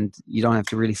and you don't have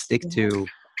to really stick to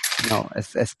a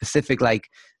specific like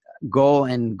goal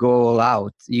and goal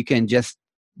out. You can just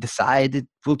decide it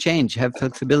will change, have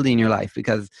flexibility in your life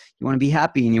because you want to be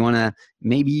happy and you want to,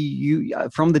 maybe you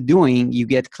from the doing, you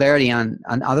get clarity on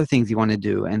other things you want to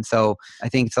do. And so I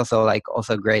think it's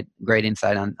also great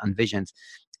insight on visions.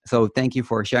 So thank you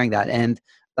for sharing that. And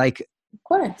like, of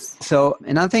course. So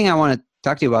another thing I want to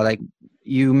talk to you about, like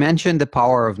you mentioned The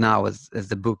Power of Now as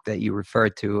the book that you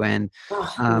referred to. And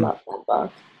I love that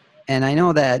book. And I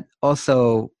know that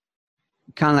also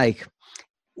kind of like,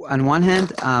 on one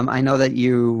hand, I know that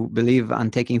you believe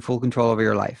on taking full control over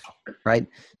your life, right?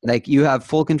 Like you have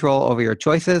full control over your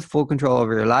choices, full control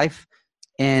over your life.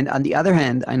 And on the other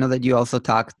hand, I know that you also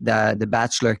talked the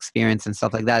Bachelor experience and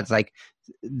stuff like that. It's like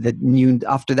that you,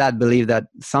 after that, believe that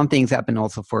some things happen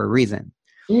also for a reason.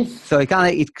 So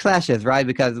it clashes, right?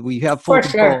 Because we have full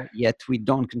control, yet we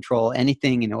don't control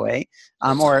anything in a way.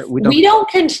 Or we don't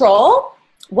control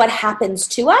what happens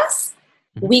to us.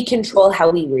 We control how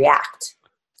we react.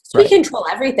 So we control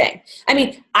everything. I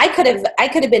mean, I could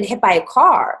have been hit by a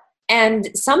car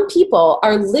And some people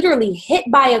are literally hit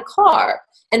by a car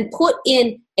and put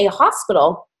in a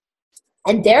hospital,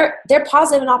 and they're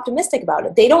positive and optimistic about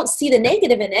it. They don't see the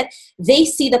negative in it. They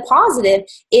see the positive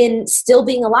in still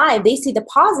being alive. They see the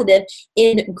positive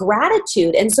in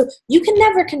gratitude. And so you can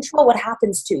never control what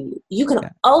happens to you. You can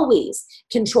always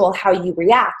control how you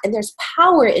react. And there's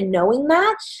power in knowing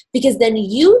that, because then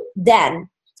you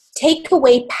take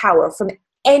away power from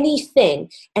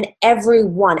anything and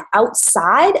everyone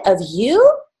outside of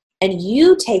you, and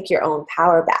you take your own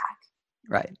power back.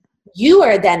 Right. You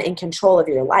are then in control of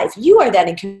your life. You are then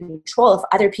in control if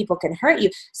other people can hurt you.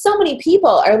 So many people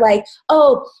are like,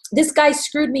 oh, this guy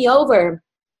screwed me over.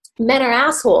 Men are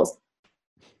assholes.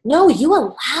 No, you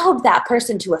allowed that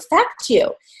person to affect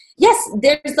you. Yes,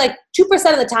 there's like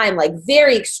 2% of the time, like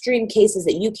very extreme cases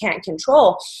that you can't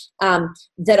control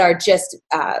that are just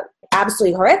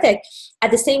absolutely horrific.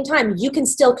 At the same time, you can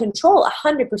still control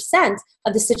 100%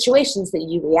 of the situations that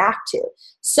you react to.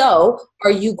 So are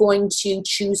you going to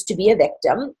choose to be a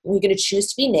victim? Are you going to choose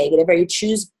to be negative? Are you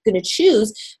going to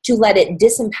choose to let it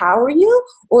disempower you?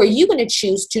 Or are you going to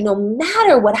choose to, no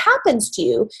matter what happens to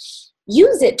you,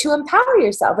 use it to empower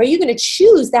yourself? Are you going to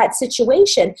choose that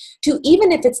situation to,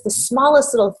 even if it's the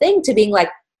smallest little thing, to being like,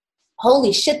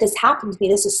 holy shit, this happened to me.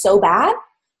 This is so bad.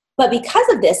 But because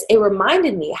of this, it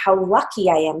reminded me how lucky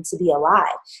I am to be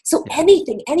alive. So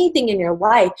anything in your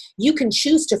life, you can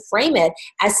choose to frame it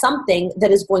as something that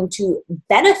is going to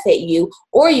benefit you,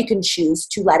 or you can choose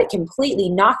to let it completely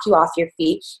knock you off your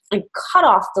feet and cut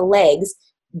off the legs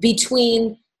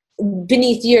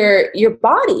beneath your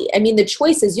body. I mean, the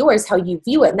choice is yours, how you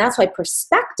view it. And that's why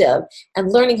perspective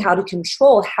and learning how to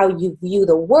control how you view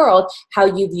the world, how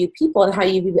you view people, and how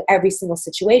you view every single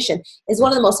situation is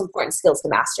one of the most important skills to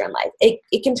master in life.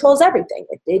 It controls everything.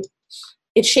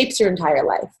 It shapes your entire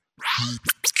life.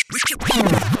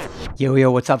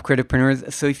 Yo, what's up,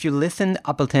 Creativepreneurs? So if you listened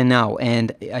up until now,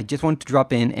 and I just want to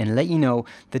drop in and let you know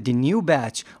that the new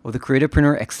batch of the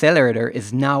Creativepreneur Accelerator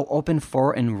is now open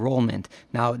for enrollment.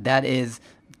 Now, that is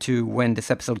to when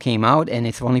this episode came out, and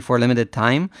it's only for a limited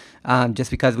time, just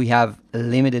because we have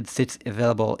limited seats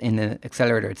available in the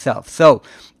accelerator itself. So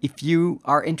if you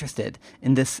are interested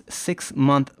in this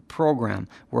 6-month program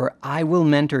where I will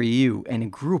mentor you and a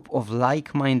group of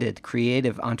like-minded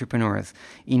creative entrepreneurs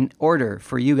in order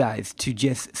for you guys to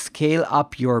just scale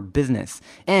up your business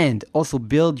and also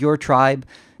build your tribe,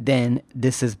 then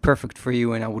this is perfect for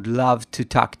you, and I would love to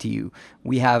talk to you.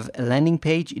 We have a landing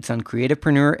page. It's on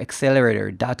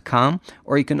creativepreneuraccelerator.com,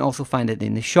 or you can also find it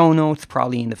in the show notes,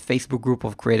 probably in the Facebook group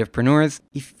of Creativepreneurs.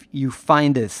 If you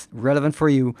find this relevant for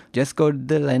you, just go to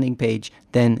the landing page.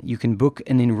 Then you can book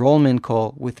an enrollment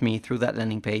call with me through that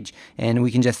landing page, and we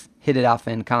can just hit it off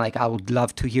and kind of like, I would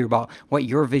love to hear about what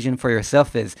your vision for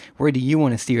yourself is. Where do you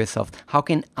want to see yourself? How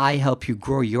can I help you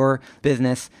grow your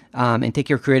business and take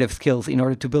your creative skills in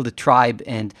order to build a tribe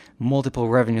and multiple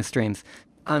revenue streams?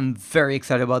 I'm very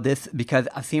excited about this because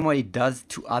I've seen what it does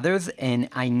to others, and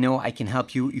I know I can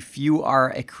help you if you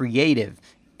are a creative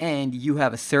and you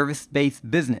have a service-based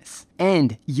business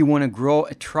and you want to grow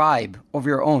a tribe of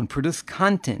your own, produce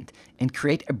content, and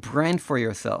create a brand for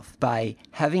yourself by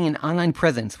having an online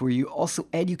presence where you also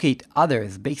educate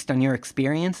others based on your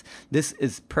experience. This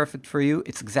is perfect for you.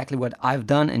 It's exactly what I've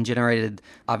done and generated,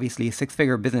 obviously, a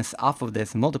 6-figure business off of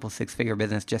this, multiple 6-figure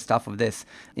business just off of this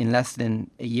in less than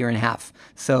a year and a half.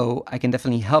 So I can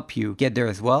definitely help you get there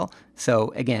as well.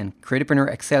 So again,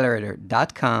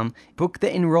 creativepreneuraccelerator.com, book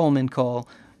the enrollment call,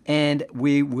 and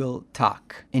we will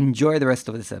talk. Enjoy the rest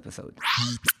of this episode.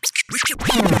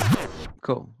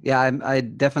 Cool. Yeah, I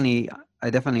definitely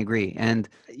agree. And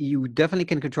you definitely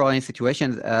can control any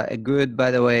situations. A good, by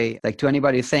the way, like to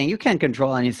anybody who's saying you can't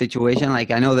control any situation.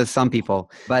 Like I know there's some people,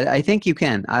 but I think you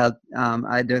can.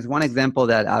 There's one example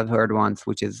that I've heard once,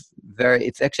 which is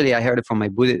it's actually, I heard it from my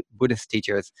Buddhist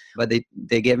teachers, but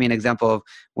they gave me an example of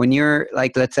when you're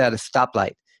like, let's say at a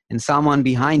stoplight and someone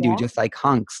behind you just like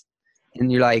honks, and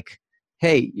you're like,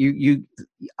 hey, you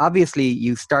obviously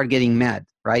you start getting mad,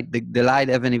 right? The light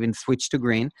haven't even switched to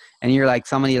green, and you're like,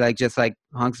 somebody like just like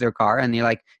honks their car, and you're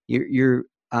like,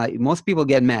 most people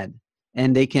get mad,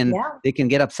 and they can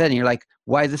get upset, and you're like,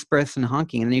 why is this person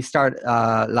honking? And then you start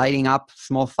lighting up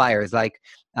small fires, like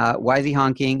why is he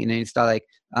honking? And then you start like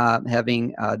having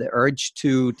the urge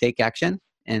to take action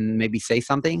and maybe say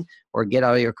something or get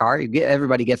out of your car.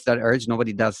 Everybody gets that urge.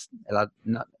 Nobody does a lot.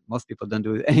 Most people don't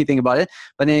do anything about it.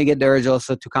 But then you get the urge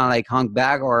also to kind of like honk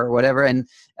back or whatever. And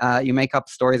you make up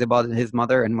stories about his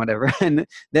mother and whatever. And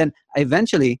then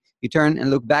eventually you turn and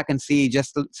look back and see you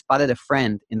just spotted a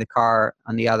friend in the car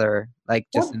on the other, like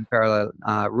just in parallel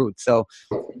route. So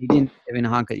he didn't even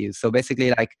honk at you. So basically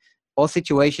like all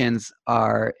situations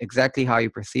are exactly how you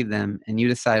perceive them, and you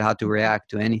decide how to react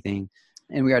to anything.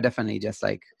 And we are definitely just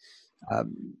like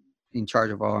in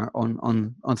charge of our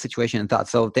own situation and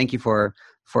thoughts. So thank you for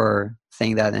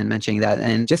saying that and mentioning that.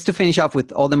 And just to finish off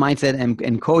with all the mindset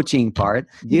and coaching part,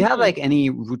 do you have like any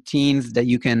routines that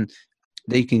you can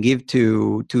give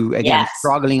to again Yes.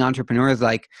 struggling entrepreneurs,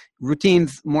 like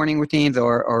routines, morning routines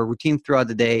or routines throughout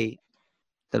the day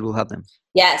that will help them?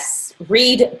 Yes.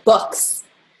 Read books.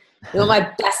 You know,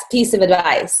 my best piece of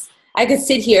advice. I could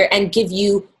sit here and give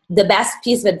you the best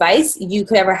piece of advice you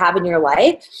could ever have in your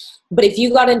life. But if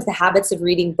you got into the habits of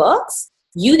reading books,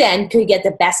 you then could get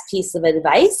the best piece of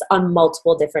advice on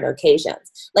multiple different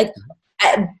occasions. Like,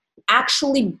 it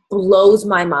actually blows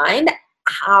my mind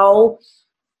how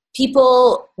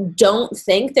people don't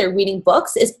think they're reading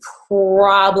books is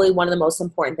probably one of the most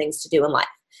important things to do in life.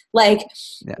 Like,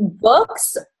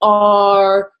 books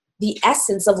are the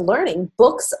essence of learning.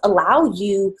 Books allow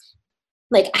you,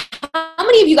 like, how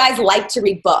many of you guys like to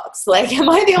read books? Like, am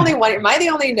I the only one? Am I the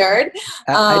only nerd?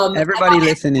 Everybody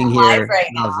listening here right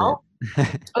loves now. it.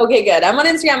 Okay, good. I'm on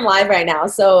Instagram Live right now.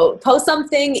 So post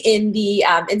something in the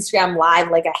Instagram Live,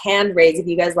 like a hand raise if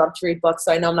you guys love to read books,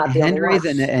 so I know I'm not the only one. Hand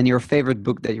raise and your favorite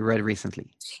book that you read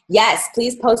recently. Yes,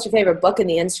 please post your favorite book in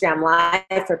the Instagram Live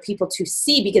for people to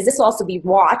see, because this will also be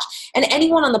watched. And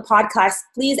anyone on the podcast,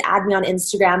 please add me on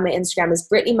Instagram. My Instagram is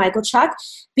Brittany Michalchuk,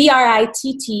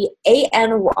 BrittanyMichalchuk.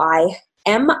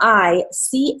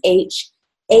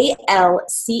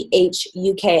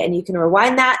 And you can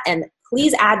rewind that and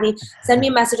please add me, send me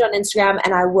a message on Instagram,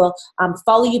 and I will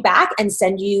follow you back and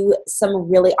send you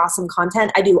some really awesome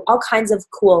content. I do all kinds of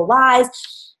cool lives,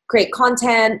 great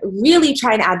content, really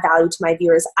trying to add value to my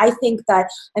viewers. I think that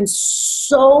I'm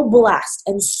so blessed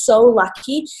and so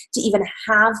lucky to even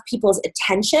have people's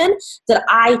attention that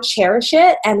I cherish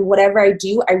it. And whatever I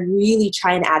do, I really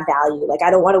try and add value. Like,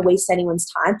 I don't want to waste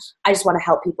anyone's time. I just want to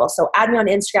help people. So add me on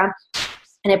Instagram,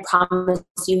 and I promise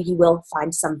you will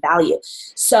find some value.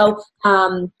 So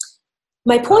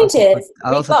my point is,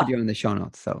 I'll also put you in the show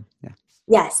notes. So yeah.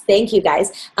 Yes, thank you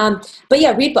guys. But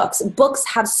yeah, read books. Books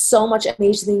have so much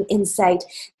amazing insight.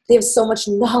 They have so much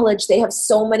knowledge. They have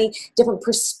so many different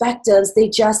perspectives. They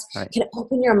just can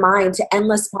open your mind to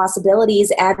endless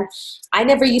possibilities. And I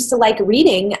never used to like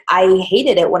reading. I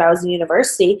hated it when I was in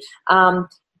university.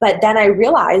 But then I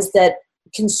realized that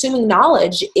consuming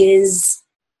knowledge is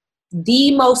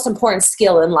the most important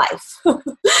skill in life,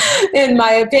 in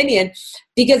my opinion,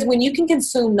 because when you can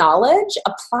consume knowledge,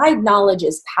 applied knowledge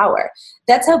is power.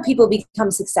 That's how people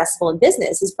become successful in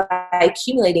business, is by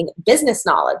accumulating business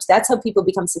knowledge. That's how people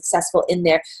become successful in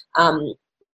their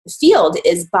field,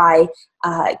 is by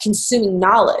consuming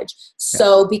knowledge.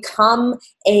 So become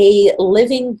a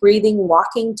living, breathing,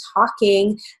 walking,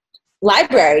 talking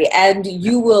library, and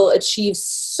you will achieve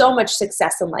so much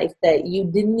success in life that you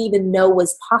didn't even know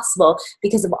was possible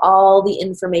because of all the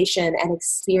information and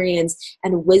experience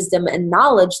and wisdom and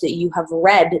knowledge that you have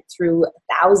read through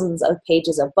thousands of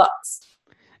pages of books.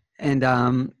 And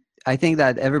I think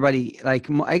that everybody, like,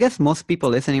 I guess most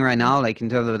people listening right now, like in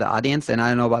terms of the audience, and I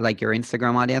don't know about like your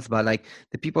Instagram audience, but like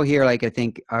the people here, like, I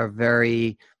think are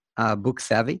very book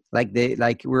savvy.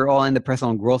 Like we're all in the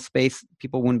personal growth space.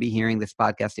 People wouldn't be hearing this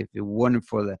podcast if it weren't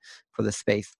for the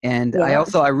space. And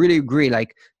I really agree.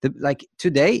 Like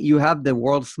today you have the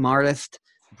world's smartest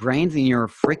brains in your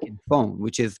freaking phone,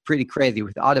 which is pretty crazy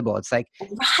with Audible. It's like,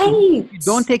 if you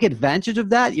don't take advantage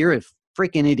of that, you're a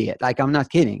freaking idiot. Like, I'm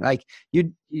not kidding. Like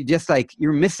you just like,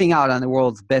 you're missing out on the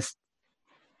world's best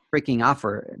freaking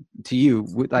offer to you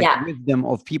with wisdom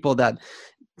of people that,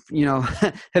 you know,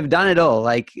 have done it all,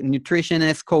 like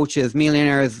nutritionists, coaches,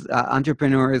 millionaires,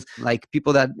 entrepreneurs, like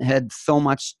people that had so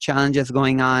much challenges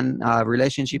going on,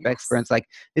 relationship experts. Like,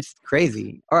 it's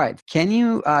crazy. All right. Can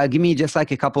you give me just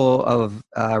like a couple of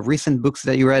recent books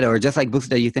that you read, or just like books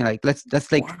that you think, like, let's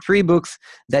take 3 books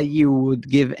that you would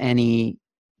give any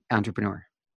entrepreneur?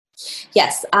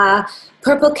 Yes.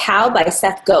 Purple Cow by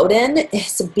Seth Godin.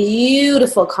 It's a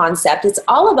beautiful concept. It's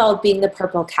all about being the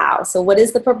purple cow. So what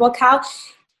is the purple cow?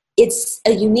 It's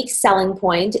a unique selling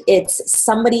point. It's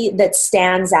somebody that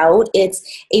stands out. It's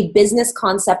a business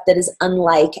concept that is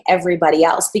unlike everybody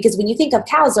else. Because when you think of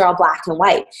cows, they're all black and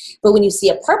white. But when you see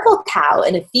a purple cow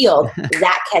in a field,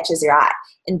 that catches your eye.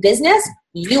 In business,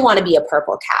 you want to be a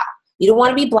purple cow. You don't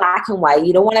want to be black and white.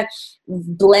 You don't want to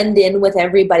blend in with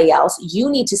everybody else.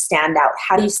 You need to stand out.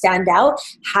 How do you stand out?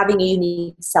 Having a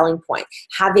unique selling point,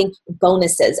 having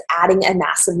bonuses, adding a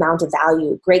massive amount of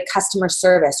value, great customer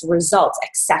service, results,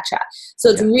 etc.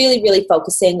 So it's really, really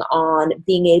focusing on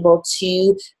being able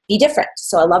to be different.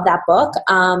 So I love that book.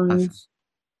 Awesome.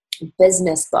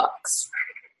 Business books.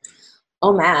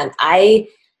 Oh man, I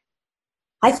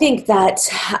think that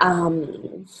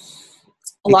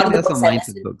a lot of the books I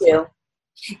listen to.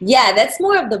 Yeah, that's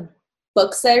more of the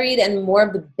books I read, and more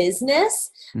of the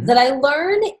business that I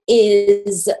learn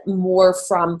is more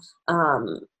from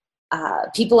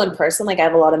people in person. Like I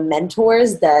have a lot of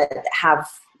mentors that have,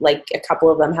 like a couple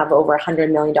of them have over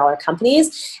 $100 million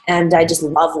companies, and I just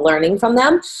love learning from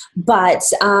them. But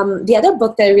the other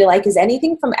book that I really like is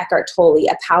anything from Eckhart Tolle,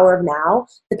 The Power of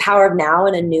Now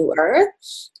and A New Earth,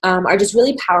 are just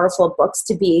really powerful books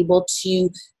to be able to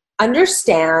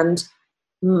understand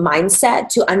mindset,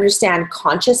 to understand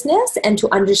consciousness, and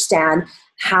to understand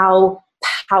how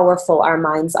powerful our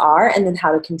minds are, and then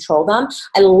how to control them.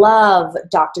 I love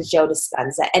Dr. Joe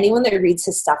Dispenza. Anyone that reads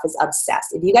his stuff is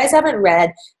obsessed. If you guys haven't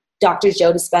read Dr.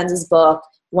 Joe Dispenza's book,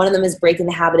 one of them is Breaking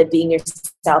the Habit of Being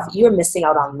Yourself, you are missing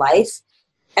out on life.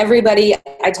 Everybody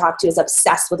I talk to is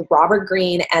obsessed with Robert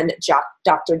Greene and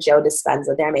Dr. Joe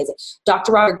Dispenza. They're amazing.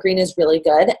 Dr. Robert Greene is really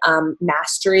good.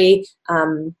 Mastery.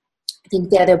 I think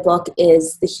the other book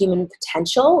is The Human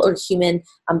Potential, or Human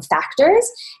Factors.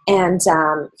 And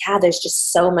there's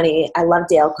just so many. I love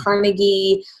Dale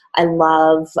Carnegie. I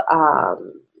love,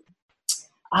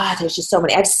 there's just so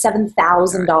many. I have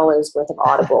 $7,000 worth of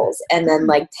Audibles, and then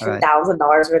like $10,000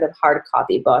 worth of hard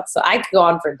copy books. So I could go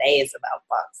on for days about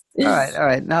books. All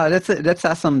right. No, that's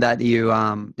awesome that you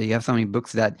have so many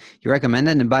books that you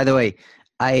recommended. And by the way,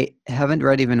 I haven't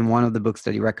read even one of the books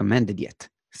that you recommended yet.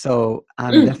 So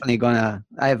I'm definitely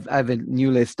I have a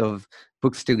new list of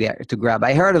books to grab.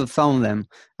 I heard of some of them,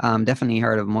 definitely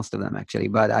heard of most of them actually,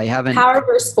 but I haven't. Power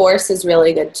vs. Force is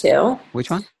really good too. Which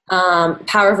one?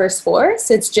 Power vs.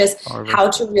 Force. It's just how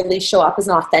to really show up as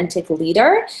an authentic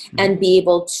leader and be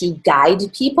able to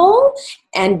guide people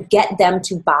and get them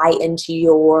to buy into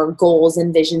your goals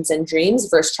and visions and dreams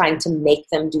versus trying to make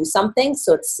them do something.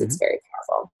 So it's very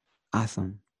powerful.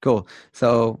 Awesome. Cool.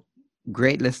 So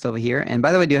great list over here. And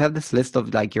by the way, do you have this list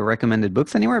of like your recommended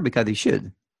books anywhere? Because you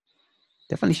should.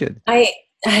 Definitely should. I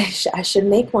should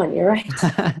make one. You're right.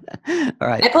 All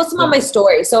right. I post them on my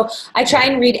story. So I try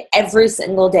and read every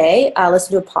single day.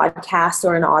 Listen to a podcast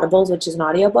or an Audibles, which is an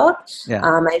audiobook. Yeah.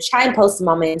 I try and post them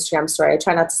on my Instagram story. I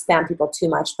try not to spam people too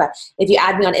much. But if you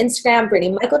add me on Instagram,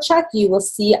 Brittany Michalchuk, you will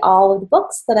see all of the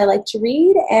books that I like to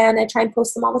read. And I try and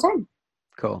post them all the time.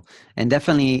 Cool. And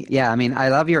definitely, yeah, I mean, I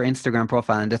love your Instagram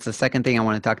profile, and that's the second thing I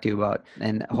want to talk to you about.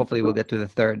 And hopefully we'll get to the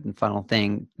third and final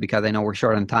thing, because I know we're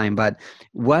short on time. But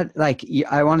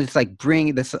I wanted to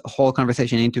bring this whole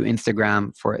conversation into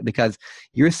Instagram because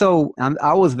you're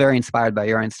I was very inspired by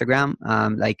your Instagram.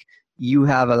 You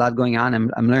have a lot going on.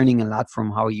 I'm learning a lot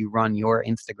from how you run your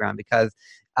Instagram, because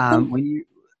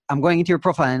I'm going into your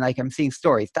profile and I'm seeing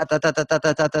stories, and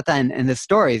the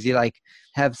stories you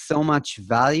have so much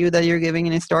value that you're giving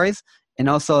in the stories, and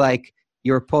also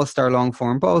your posts are long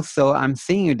form posts. So I'm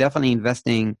seeing you definitely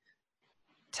investing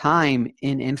time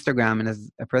in Instagram, and as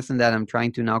a person that I'm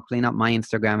trying to now clean up my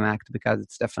Instagram act because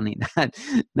it's definitely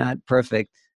not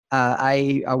perfect.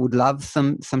 I would love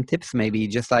some tips, maybe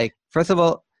just first of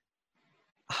all,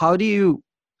 how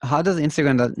does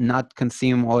Instagram not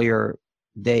consume all your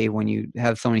day when you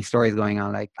have so many stories going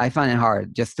on? I find it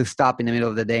hard just to stop in the middle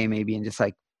of the day maybe and just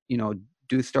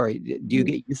do a story. Do you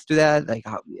get used to that?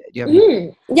 How do you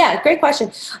have Yeah, great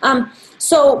question.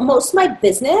 So most of my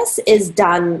business is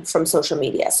done from social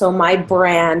media. So my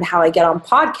brand, how I get on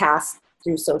podcasts,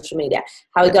 through social media,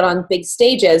 how I get on big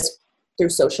stages through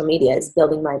social media, is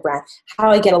building my brand.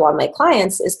 How I get a lot of my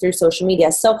clients is through social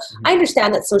media. So I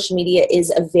understand that social media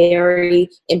is a very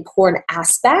important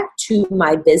aspect to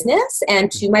my business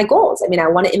and to my goals. I mean, I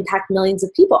want to impact millions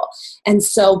of people. And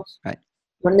so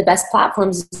one of the best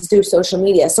platforms is through social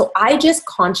media. So I just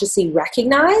consciously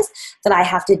recognize that I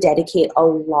have to dedicate a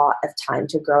lot of time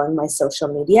to growing my social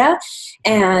media.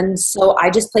 And so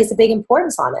I just place a big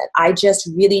importance on it. I just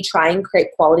really try and create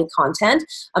quality content.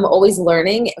 I'm always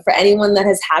learning. For anyone that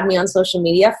has had me on social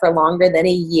media for longer than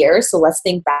a year, so let's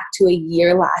think back to a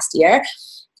year last year,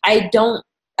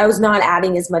 I was not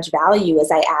adding as much value as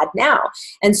I add now.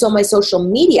 And so my social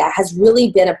media has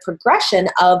really been a progression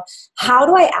of how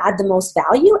do I add the most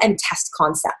value and test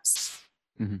concepts.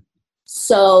 Mm-hmm.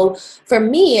 So for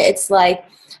me, it's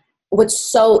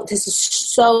this is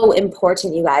so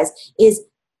important, you guys, is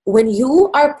when you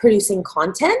are producing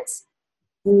content,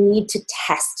 you need to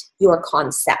test your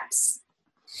concepts.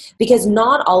 Because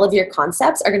not all of your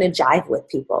concepts are going to jive with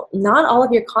people. Not all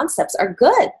of your concepts are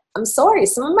good. I'm sorry.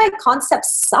 Some of my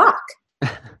concepts suck.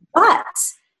 But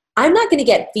I'm not going to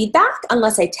get feedback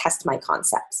unless I test my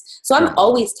concepts. So I'm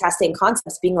always testing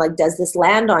concepts, being like, does this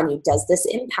land on you? Does this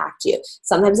impact you?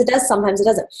 Sometimes it does, sometimes it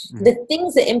doesn't. The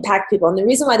things that impact people, and the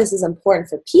reason why this is important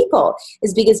for people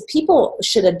is because people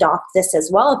should adopt this as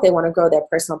well if they want to grow their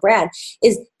personal brand,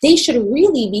 is they should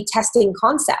really be testing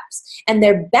concepts. And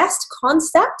their best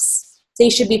concepts, they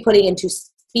should be putting into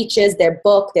speeches, their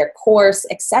book, their course,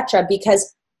 etc.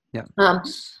 Because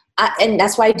and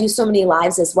that's why I do so many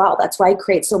lives as well. That's why I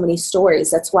create so many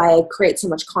stories. That's why I create so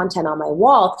much content on my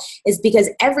wall, is because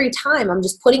every time I'm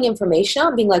just putting information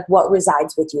out, being like, what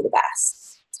resides with you the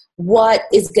best? What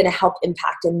is going to help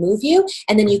impact and move you?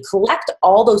 And then you collect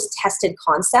all those tested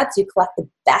concepts, you collect the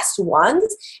best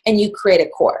ones, and you create a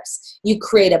course. You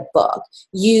create a book.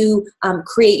 You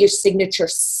create your signature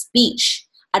speech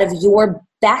out of your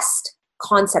best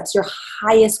concepts, your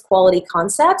highest quality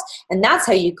concepts. And that's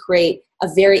how you create a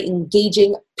very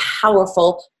engaging,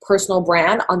 powerful personal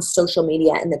brand on social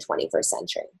media in the 21st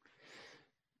century.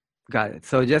 Got it.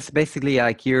 So just basically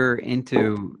like you're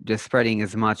into just spreading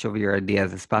as much of your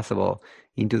ideas as possible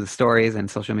into the stories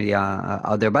and social media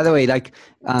out there. By the way, like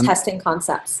testing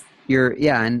concepts.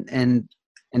 And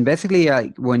basically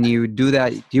when you do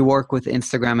that, do you work with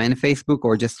Instagram and Facebook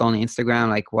or just only Instagram?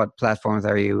 Like what platforms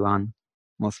are you on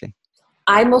mostly?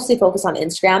 I mostly focus on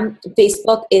Instagram.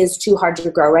 Facebook is too hard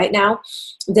to grow right now.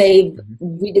 They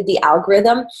redid the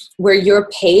algorithm where your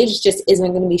page just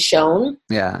isn't going to be shown.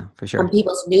 Yeah, for sure. On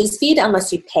people's newsfeed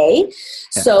unless you pay.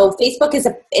 Yeah. So Facebook is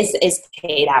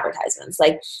paid advertisements.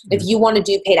 Like if you want to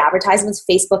do paid advertisements,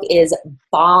 Facebook is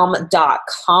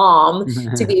bomb.com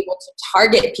to be able to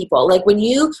target people. Like when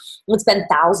you would spend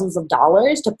thousands of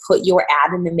dollars to put your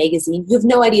ad in the magazine, you have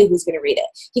no idea who's going to read it.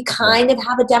 You kind of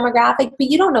have a demographic, but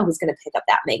you don't know who's going to pick up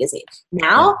that magazine.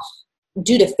 Now,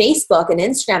 due to Facebook and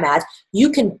Instagram ads, you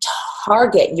can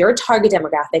target your target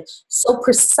demographic so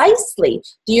precisely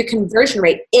that your conversion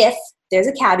rate, if there's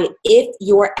a caveat, if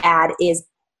your ad is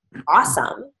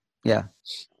awesome, your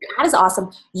ad is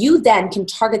awesome, you then can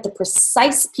target the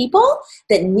precise people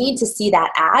that need to see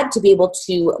that ad to be able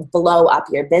to blow up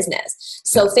your business.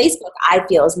 So Facebook, I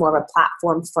feel, is more of a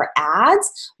platform for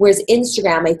ads, whereas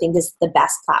Instagram, I think, is the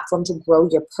best platform to grow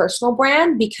your personal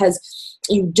brand because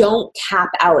you don't cap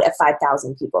out at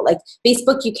 5,000 people. Like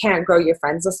Facebook, you can't grow your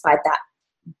friends list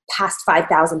past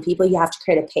 5,000 people. You have to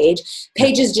create a page.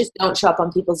 Pages just don't show up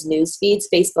on people's news feeds.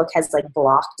 Facebook has like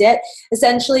blocked it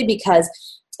essentially because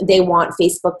they want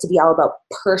Facebook to be all about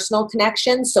personal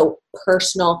connection. So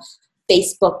personal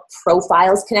Facebook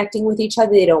profiles connecting with each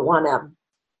other. They don't want to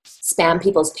spam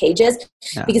people's pages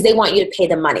because they want you to pay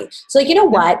them money. So like, you know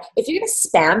what? If you're going to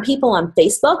spam people on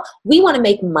Facebook, we want to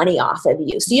make money off of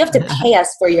you. So you have to pay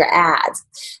us for your ads.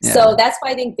 So that's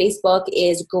why I think Facebook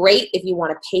is great if you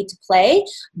want to pay to play.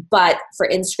 But for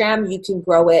Instagram, you can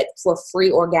grow it for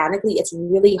free organically. It's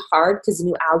really hard because the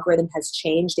new algorithm has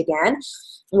changed again,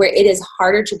 where it is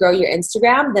harder to grow your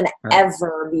Instagram than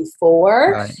ever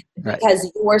before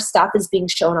because your stuff is being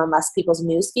shown on less people's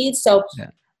news feeds. So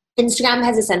Instagram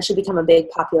has essentially become a big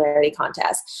popularity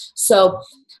contest. So,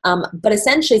 but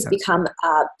essentially it's become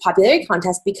a popularity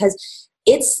contest because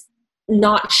it's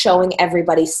not showing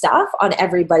everybody's stuff on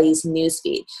everybody's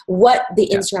newsfeed. What the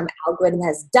Instagram algorithm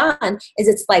has done is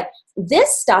it's like,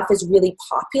 this stuff is really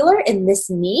popular in this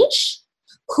niche.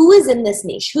 Who is in this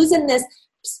niche? Who's in this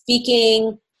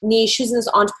speaking niche? Who's in this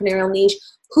entrepreneurial niche?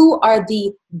 Who are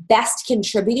the best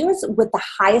contributors with the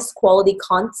highest quality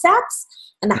concepts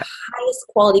and the highest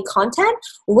quality content?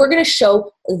 We're going to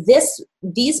show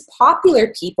these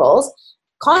popular people's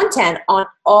content on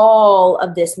all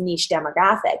of this niche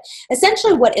demographic.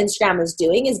 Essentially what Instagram is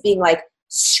doing is being like,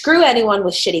 screw anyone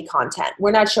with shitty content.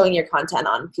 We're not showing your content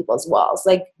on people's walls.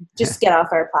 Like, just get off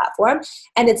our platform.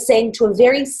 And it's saying to a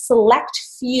very select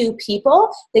few people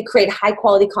that create high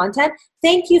quality content,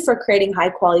 thank you for creating high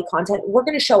quality content. We're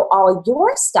going to show all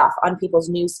your stuff on people's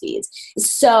news feeds.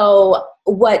 So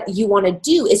what you want to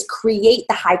do is create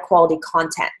the high quality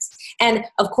content. And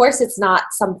of course, it's not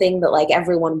something that like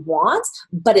everyone wants,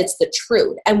 but it's the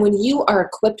truth. And when you are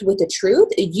equipped with the truth,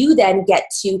 you then get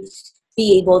to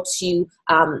be able to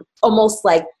almost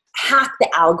like hack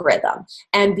the algorithm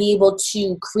and be able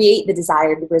to create the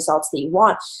desired results that you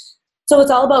want. So it's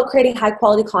all about creating high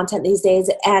quality content these days,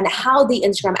 and how the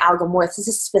Instagram algorithm works. This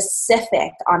is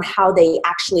specific on how they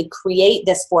actually create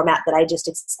this format that I just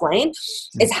explained,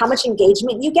 is how much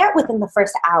engagement you get within the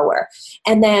first hour.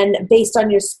 And then based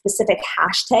on your specific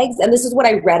hashtags, and this is what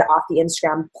I read off the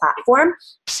Instagram platform,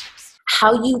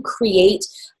 how you create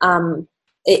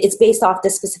it's based off the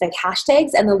specific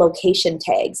hashtags and the location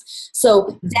tags.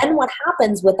 So then what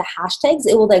happens with the hashtags,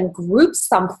 it will then group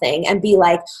something and be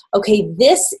like, okay,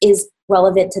 this is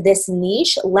relevant to this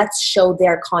niche. Let's show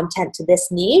their content to this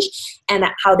niche. And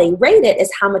how they rate it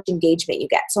is how much engagement you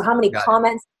get. So how many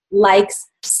comments, likes,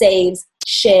 saves,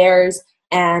 shares,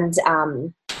 and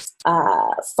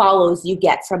follows you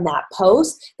get from that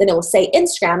post. Then it will say,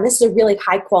 Instagram, this is a really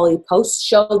high quality post.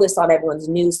 Show this on everyone's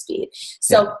newsfeed.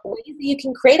 So ways that you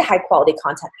can create high quality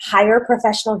content, hire a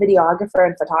professional videographer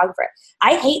and photographer.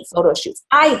 I hate photo shoots.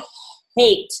 I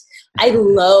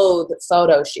loathe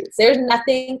photo shoots. There's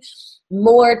nothing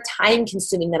more time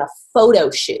consuming than a photo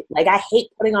shoot. Like, I hate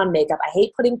putting on makeup. I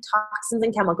hate putting toxins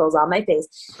and chemicals on my face.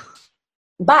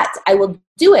 But I will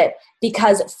do it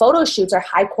because photo shoots are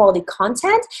high quality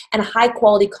content, and high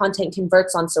quality content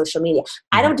converts on social media.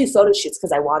 I don't do photo shoots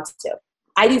because I want to.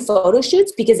 I do photo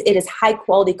shoots because it is high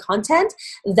quality content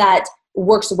that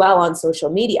works well on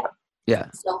social media. Yeah.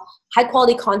 So high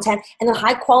quality content and then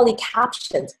high quality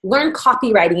captions. Learn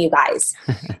copywriting, you guys.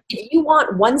 If you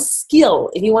want one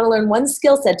skill, if you want to learn one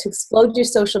skill set to explode your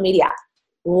social media,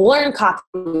 learn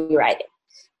copywriting.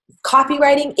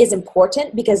 Copywriting is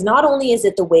important because not only is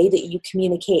it the way that you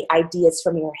communicate ideas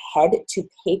from your head to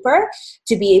paper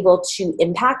to be able to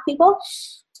impact people,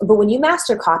 but when you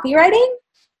master copywriting,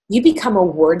 you become a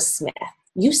wordsmith.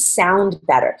 You sound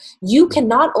better. You can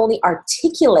not only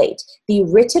articulate the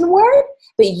written word,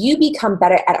 but you become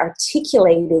better at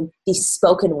articulating the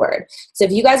spoken word. So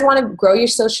if you guys want to grow your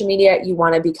social media, you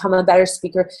want to become a better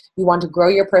speaker, you want to grow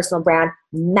your personal brand,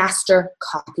 master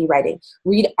copywriting.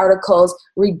 Read articles,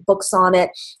 read books on it,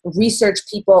 research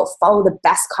people, follow the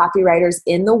best copywriters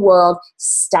in the world,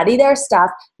 study their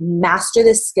stuff, master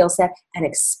this skill set, and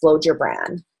explode your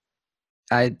brand.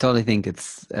 I totally think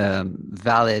it's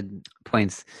valid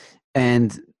points.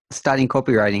 And studying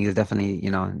copywriting is definitely,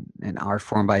 an art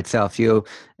form by itself. You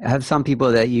have some people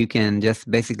that you can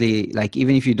just basically, like,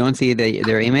 even if you don't see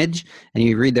their image and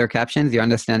you read their captions, you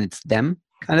understand it's them,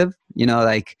 kind of,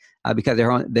 because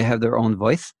they have their own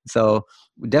voice. So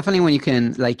definitely when you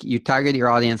can, like, you target your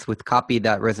audience with copy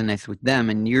that resonates with them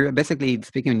and you're basically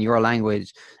speaking in your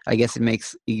language, I guess it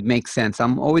makes sense.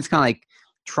 I'm always kind of like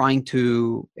trying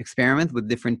to experiment with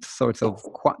different sorts of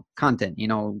content,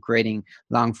 creating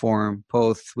long form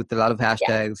posts with a lot of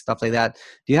hashtags, stuff like that.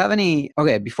 Do you have any,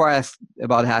 before I ask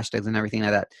about hashtags and everything like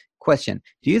that, question,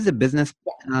 do you use the business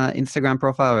Instagram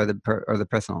profile or the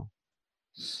personal?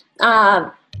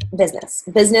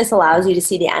 Business allows you to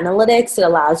see the analytics. It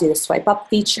allows you to swipe up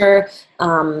feature.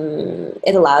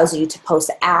 It allows you to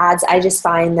post ads. I just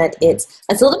find that it's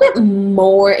a little bit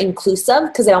more inclusive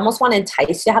because I almost want to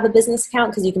entice you to have a business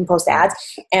account because you can post ads.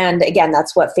 And again,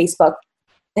 that's what Facebook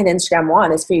and Instagram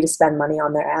want, is for you to spend money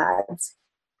on their ads.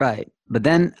 Right. But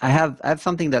then I have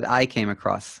something that I came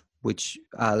across, which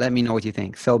let me know what you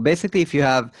think. So basically, if you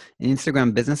have an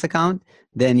Instagram business account,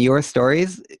 then your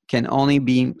stories can only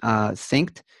be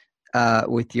synced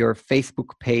with your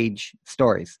Facebook page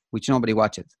stories, which nobody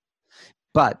watches.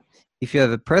 But if you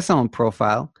have a personal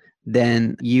profile,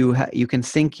 then you can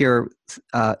sync your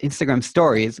Instagram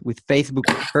stories with Facebook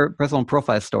personal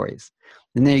profile stories.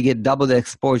 And then you get double the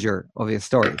exposure of your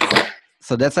stories.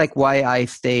 So that's like why I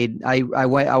stayed. I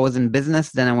was in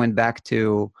business, then I went back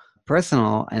to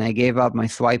personal, and I gave up my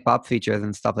swipe up features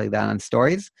and stuff like that on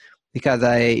stories, because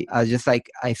I just, like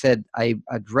I said, I'd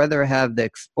rather have the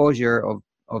exposure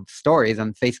of stories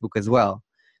on Facebook as well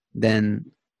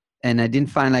and I didn't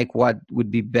find like what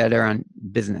would be better on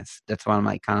business. That's why I'm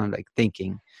like kind of like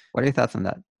thinking. What are your thoughts on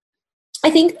that? I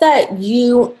think that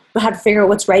you have to figure out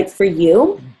what's right for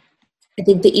you. I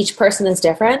think that each person is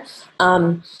different.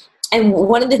 And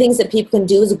one of the things that people can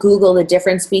do is Google the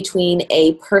difference between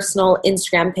a personal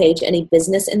Instagram page and a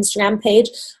business Instagram page.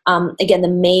 Again, the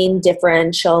main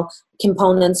differential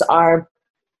components are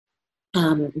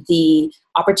the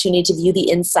opportunity to view the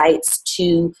insights,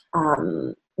 to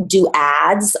do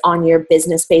ads on your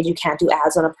business page. You can't do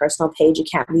ads on a personal page. You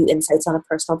can't view insights on a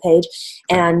personal page.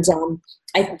 And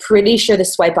I'm pretty sure the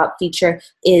swipe up feature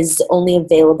is only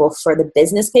available for the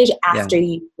business page after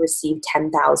you receive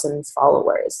 10,000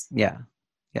 followers. Yeah.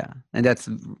 And that's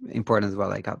important as well,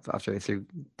 like after you receive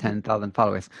 10,000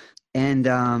 followers. And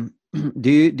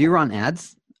do you run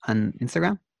ads on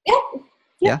Instagram?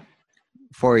 Yeah.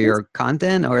 For your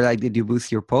content, or like did you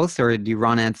boost your posts, or do you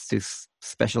run ads to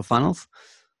special funnels?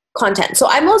 Content. So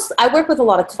I work with a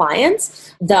lot of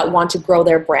clients that want to grow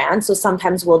their brand. So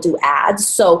sometimes we'll do ads.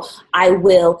 So I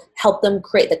will help them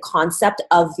create the concept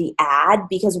of the ad,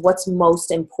 because what's most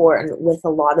important with a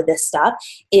lot of this stuff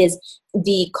is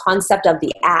the concept of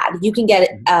the ad. You can get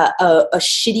a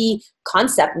shitty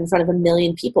concept in front of 1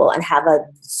 million people and have a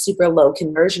super low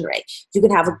conversion rate. You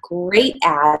can have a great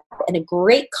ad and a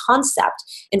great concept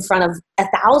in front of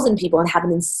 1,000 people and have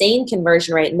an insane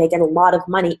conversion rate and make a lot of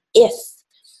money if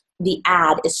the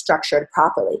ad is structured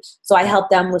properly. So I help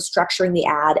them with structuring the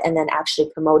ad and then actually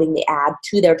promoting the ad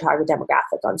to their target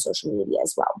demographic on social media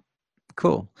as well.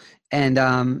 Cool. And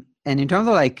in terms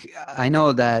of like, I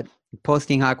know that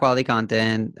posting high quality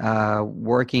content,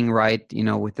 working right,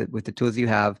 with the tools you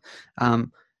have,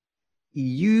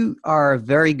 you are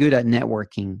very good at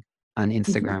networking on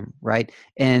Instagram, right?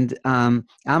 And I'm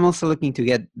also looking to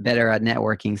get better at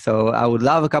networking. So I would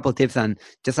love a couple of tips on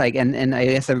just like, and I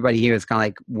guess everybody here is kind of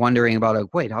like wondering about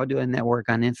like, wait, how do I network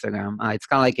on Instagram? It's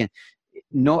kind of like,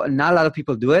 not a lot of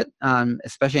people do it,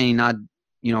 especially not,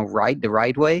 the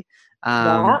right way.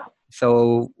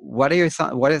 So what are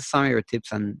some of your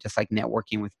tips on just like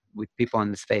networking with people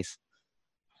in the space?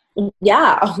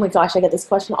 Yeah. Oh my gosh, I get this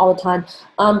question all the time.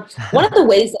 One of the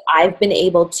ways that I've been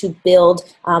able to build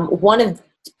one of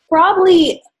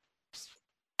probably,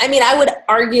 I would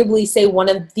arguably say one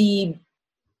of the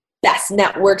best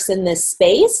networks in this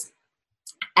space,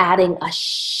 adding a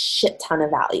shit ton of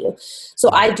value.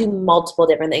 So I do multiple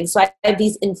different things. So I have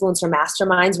these influencer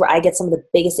masterminds where I get some of the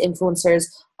biggest influencers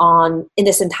in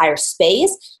this entire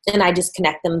space, and I just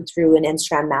connect them through an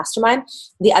Instagram mastermind.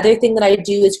 The other thing that I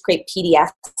do is create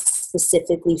PDFs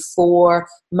specifically for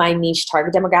my niche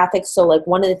target demographic. So like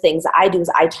one of the things that I do is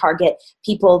I target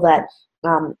people that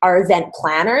are event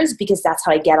planners, because that's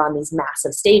how I get on these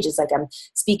massive stages. Like I'm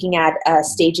speaking at a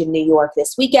stage in New York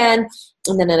this weekend,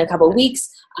 and then in a couple of weeks,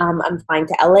 I'm flying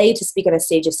to LA to speak on a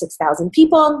stage of 6,000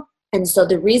 people. And so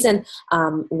the reason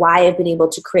why I've been able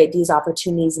to create these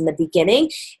opportunities in the beginning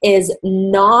is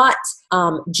not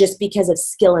just because of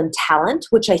skill and talent,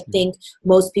 which I think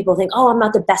most people think, oh, I'm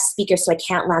not the best speaker, so I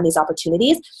can't land these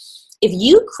opportunities. If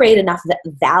you create enough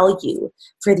value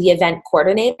for the event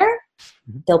coordinator,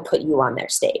 they'll put you on their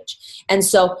stage. And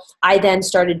so I then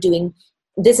started doing,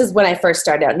 this is when I first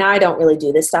started out. Now I don't really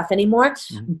do this stuff anymore,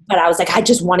 but I was like, I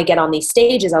just want to get on these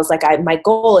stages. I was like, my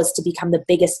goal is to become the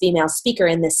biggest female speaker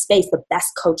in this space, the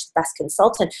best coach, the best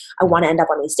consultant. I want to end up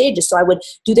on these stages. So I would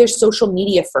do their social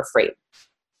media for free.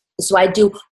 So I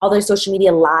do all their social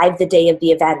media live the day of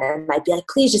the event. And I'd be like,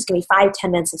 please just give me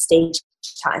 5-10 minutes of stage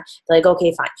time. They're like,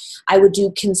 okay, fine. I would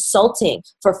do consulting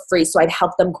for free. So I'd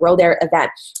help them grow their event.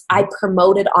 I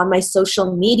promoted on my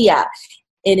social media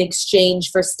in exchange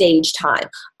for stage time.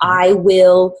 I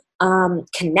will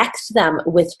connect them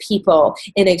with people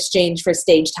in exchange for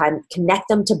stage time, connect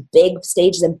them to big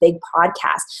stages and big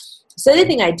podcasts. So the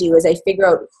thing I do is I figure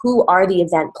out who are the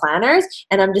event planners,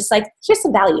 and I'm just like, here's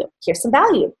some value. Here's some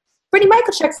value. Brittany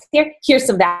Michalczyk's here. Here's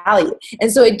some value.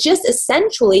 And so it just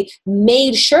essentially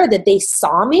made sure that they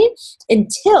saw me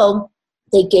until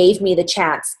they gave me the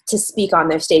chance to speak on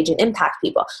their stage and impact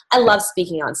people. I love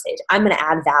speaking on stage. I'm going to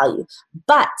add value.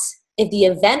 But if the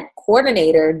event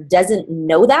coordinator doesn't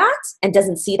know that and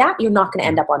doesn't see that, you're not going to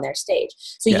end up on their stage.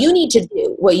 So you need to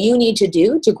do what you need to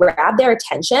do to grab their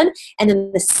attention. And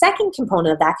then the second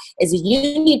component of that is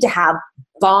you need to have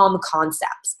bomb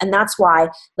concepts. And that's why,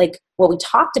 like what we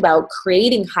talked about,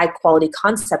 creating high quality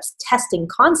concepts, testing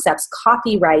concepts,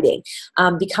 copywriting,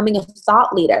 becoming a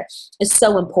thought leader is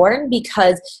so important,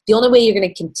 because the only way you're going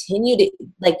to continue to,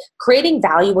 like, creating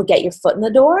value will get your foot in the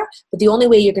door, but the only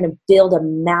way you're going to build a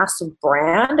massive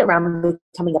brand around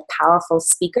becoming a powerful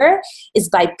speaker is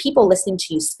by people listening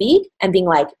to you speak and being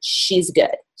like, she's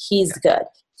good, he's good.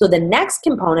 So the next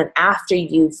component after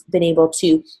you've been able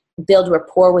to build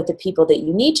rapport with the people that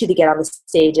you need to get on the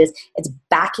stages, it's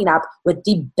backing up with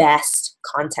the best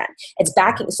content.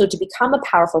 So to become a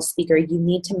powerful speaker, you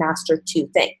need to master two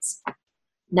things.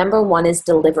 Number one is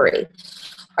delivery.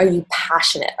 Are you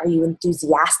passionate? Are you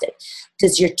enthusiastic?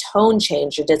 Does your tone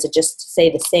change, or does it just stay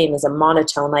the same as a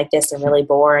monotone like this and really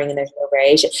boring and there's no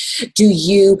variation? Do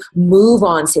you move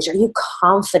on stage? Are you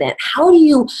confident? How do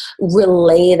you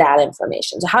relay that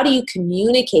information? So how do you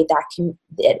communicate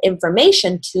that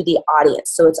information to the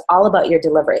audience? So it's all about your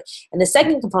delivery. And the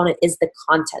second component is the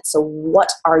content. So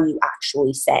what are you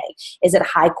actually saying? Is it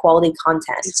high quality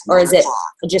content, or is it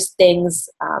just things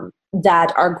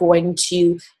that are going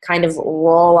to kind of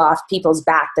roll off people's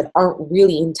back, that aren't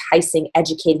really enticing,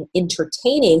 educating,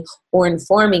 entertaining, or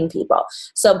informing people?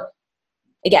 So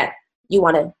again, you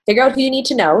want to figure out who you need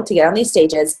to know to get on these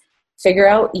stages, figure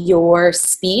out your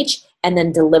speech, and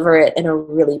then deliver it in a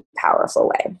really powerful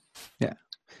way. Yeah.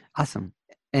 Awesome.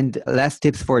 And last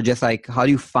tips for just like, how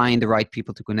do you find the right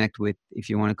people to connect with if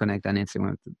you want to connect on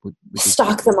Instagram?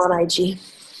 Stalk them on IG.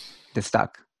 The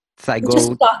stock. So I go.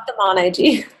 Just stalk them on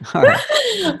IG. All right.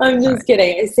 I'm just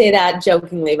kidding. I say that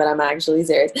jokingly, but I'm actually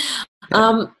serious.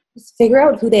 Yeah. Just figure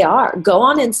out who they are. Go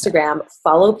on Instagram,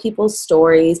 follow people's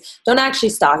stories. Don't actually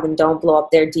stalk them. Don't blow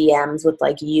up their DMs with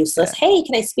like useless, hey,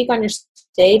 can I speak on your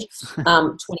stage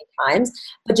 20 times?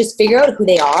 But just figure out who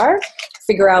they are,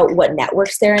 figure out what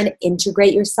networks they're in,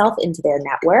 integrate yourself into their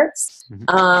networks,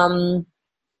 and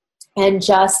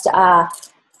just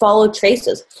follow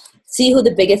traces. See who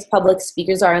the biggest public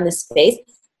speakers are in the space.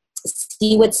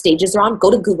 See what stages they're on.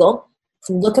 Go to Google.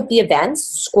 Look up the events,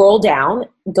 scroll down,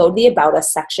 go to the About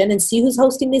Us section and see who's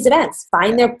hosting these events.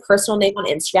 Find their personal name on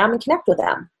Instagram and connect with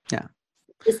them. Yeah.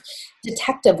 It's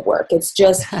detective work. It's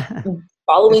just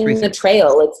following the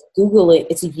trail. It's Googling.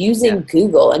 It's using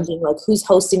Google and being like, who's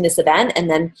hosting this event? And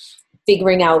then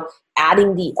figuring out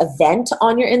adding the event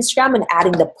on your Instagram and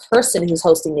adding the person who's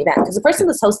hosting the event. Because the person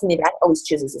that's hosting the event always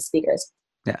chooses the speakers.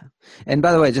 Yeah. And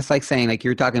by the way, just like saying, like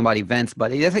you're talking about events,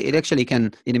 but it actually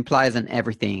it implies on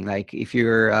everything. Like if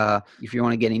you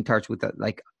want to get in touch with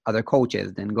like other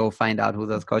coaches, then go find out who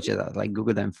those coaches are. Like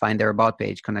Google them, find their about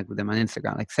page, connect with them on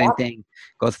Instagram. Like same thing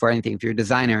goes for anything. If you're a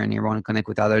designer and you want to connect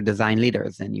with other design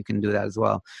leaders, then you can do that as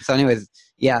well. So anyways,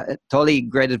 yeah, totally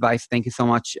great advice. Thank you so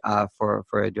much for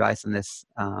advice on this,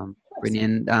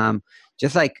 Brittany. And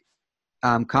just like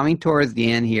coming towards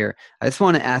the end here, I just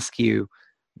want to ask you,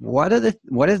 what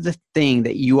is the thing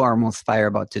that you are most fired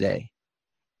about today?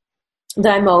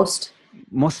 That I'm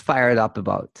most fired up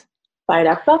about? Fired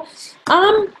up about?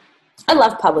 I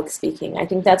love public speaking. I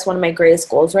think that's one of my greatest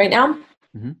goals right now.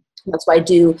 Mm-hmm. That's why I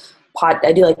do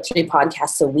like 3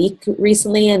 podcasts a week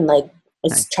recently, and like I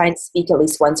try and speak at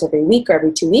least once every week or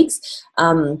every 2 weeks.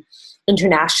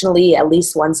 Internationally, at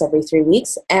least once every 3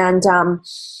 weeks. And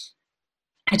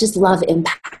I just love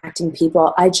impacting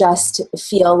people. I just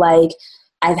feel like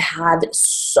I've had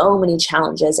so many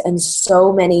challenges and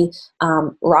so many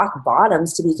rock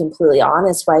bottoms, to be completely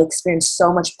honest, where I experienced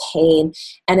so much pain.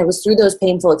 And it was through those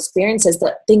painful experiences,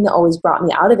 the thing that always brought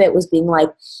me out of it was being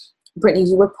like, Brittany,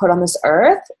 you were put on this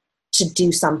earth to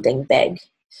do something big.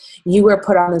 You were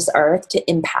put on this earth to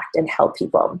impact and help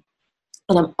people.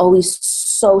 And I'm always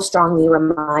so strongly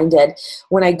reminded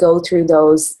when I go through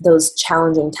those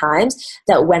challenging times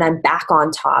that when I'm back on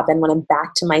top and when I'm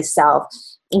back to myself,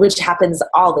 which happens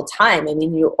all the time. I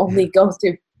mean, you only go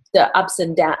through the ups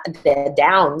and the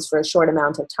downs for a short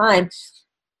amount of time.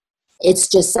 It's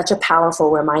just such a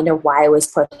powerful reminder why I was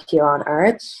put here on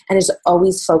earth. And it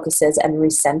always focuses and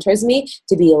recenters me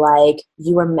to be like,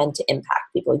 you were meant to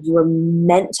impact people. You were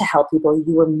meant to help people.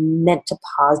 You were meant to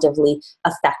positively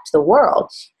affect the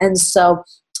world. And so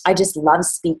I just love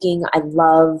speaking. I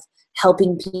love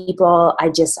helping people.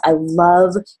 I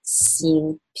love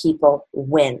seeing people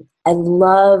win. I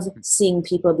love seeing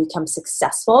people become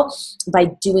successful by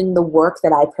doing the work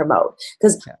that I promote.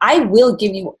 Because I will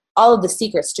give you all of the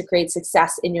secrets to create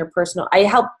success in your personal. I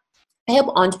help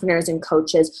entrepreneurs and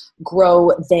coaches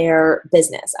grow their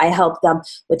business. I help them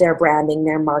with their branding,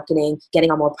 their marketing,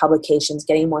 getting on more publications,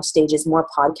 getting more stages, more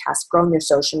podcasts, growing their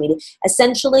social media,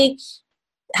 essentially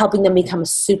helping them become a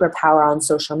superpower on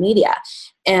social media.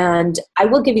 And I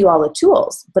will give you all the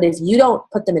tools, but if you don't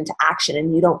put them into action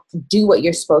and you don't do what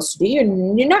you're supposed to do, you're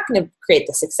not going to create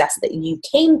the success that you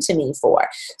came to me for.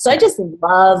 So I just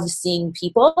love seeing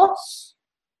people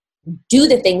do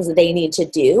the things that they need to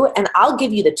do, and I'll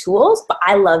give you the tools, but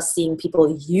I love seeing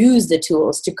people use the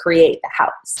tools to create the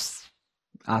house.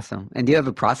 Awesome. And do you have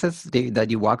a process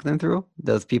that you walk them through,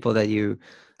 those people that you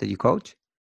coach?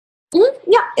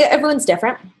 Mm-hmm. Yeah, everyone's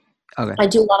different. Okay. I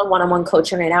do a lot of one-on-one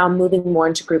coaching right now. I'm moving more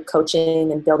into group coaching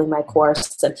and building my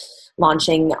course and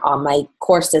launching my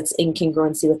course that's in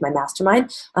congruency with my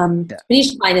mastermind. But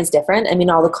each client is different. I mean,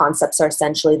 all the concepts are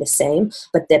essentially the same,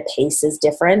 but the pace is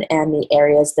different and the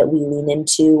areas that we lean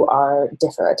into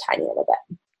differ a tiny little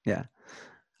bit. Yeah.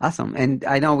 Awesome. And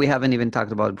I know we haven't even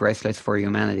talked about Bracelets for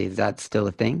Humanity. Is that still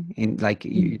a thing?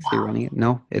 You still running it?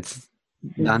 No, it's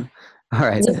done. All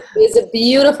right. It's a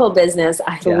beautiful business.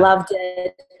 I loved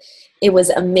it. It was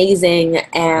amazing.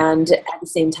 And at the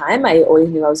same time, I always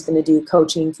knew I was going to do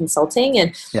coaching and consulting.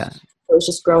 And I was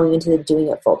just growing into doing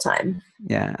it full time.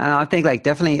 Yeah. And I think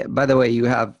definitely, by the way, you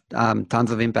have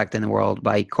tons of impact in the world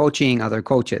by coaching other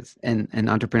coaches and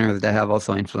entrepreneurs that have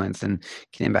also influence and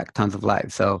can impact tons of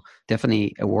lives. So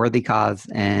definitely a worthy cause.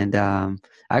 And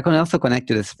I can also connect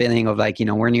to this feeling of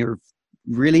when you're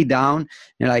really down,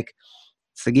 you're like,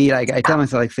 Sagi, I tell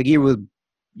myself, Sagi,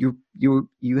 you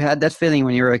had that feeling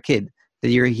when you were a kid. that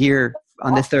you're here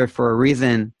on this earth for a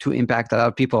reason to impact a lot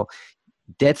of people.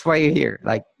 That's why you're here.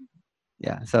 Like,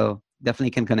 yeah, so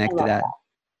definitely can connect to that.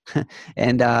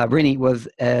 And Brittany, it was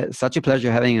such a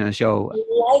pleasure having you on the show.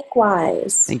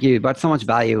 Likewise. Thank you. You brought so much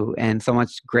value and so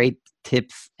much great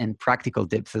tips and practical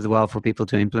tips as well for people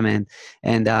to implement.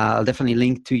 And I'll definitely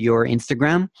link to your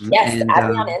Instagram. Yes, and,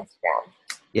 add me on Instagram.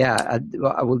 Yeah,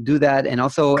 I will do that. And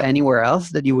also anywhere else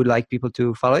that you would like people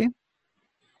to follow you?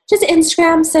 Just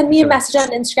Instagram. Send me a message on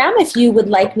Instagram if you would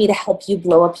like me to help you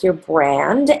blow up your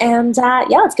brand. And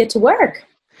let's get to work.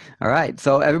 All right.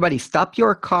 So everybody stop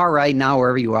your car right now,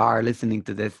 wherever you are listening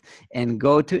to this, and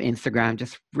go to Instagram.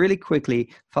 Just really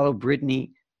quickly follow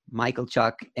Brittany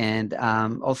Michalchuk, and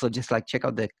also just like check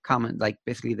out the comment, like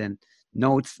basically the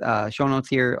notes, show notes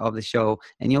here of the show,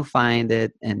 and you'll find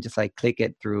it and just like click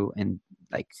it through and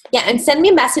like. Yeah. And send me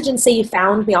a message and say you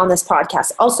found me on this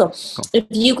podcast. Also, cool. If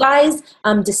you guys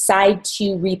decide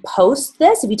to repost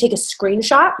this, if you take a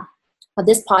screenshot of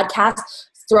this podcast,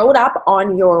 throw it up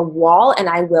on your wall and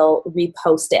I will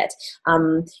repost it.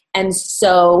 And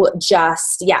so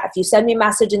just, if you send me a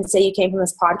message and say you came from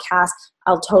this podcast,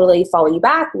 I'll totally follow you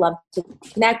back. Love to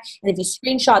connect. And if you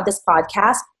screenshot this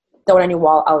podcast, throw it on your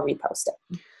wall, I'll repost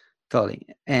it. Totally.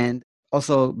 And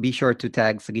also be sure to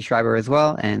tag Sagi Schreiber as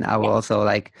well. And I will also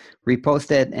like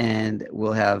repost it and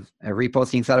we'll have a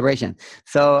reposting celebration.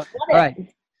 So, all right.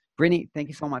 Brittany, thank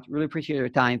you so much. Really appreciate your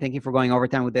time. Thank you for going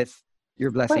overtime with this.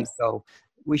 Your blessing. So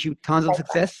wish you tons of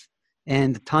success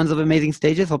and tons of amazing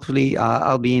stages. Hopefully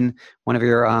I'll be in one of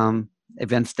your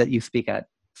events that you speak at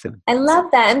soon. I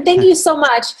love that. And thank you so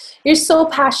much. You're so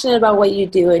passionate about what you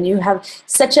do and you have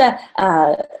such a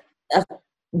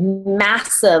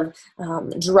massive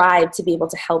drive to be able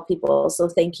to help people. So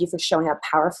thank you for showing up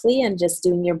powerfully and just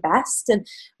doing your best and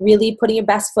really putting your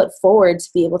best foot forward to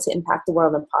be able to impact the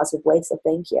world in a positive way. So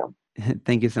thank you.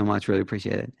 Thank you so much. Really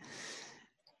appreciate it.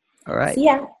 All right. See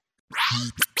ya.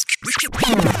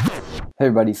 Hey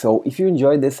everybody, so if you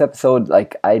enjoyed this episode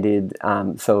like I did,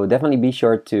 so definitely be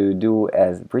sure to do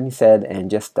as Brittany said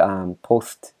and just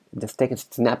take a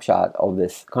snapshot of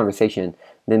this conversation,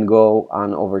 then go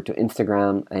on over to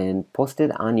Instagram and post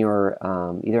it on your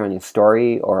either on your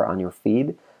story or on your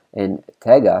feed and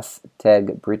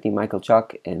tag Brittany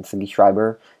Michalchuk and Sagi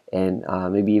Schreiber and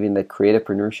maybe even the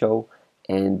Creativepreneur Show.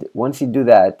 And once you do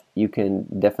that, you can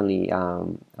definitely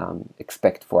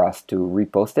expect for us to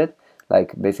repost it.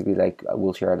 Like basically, like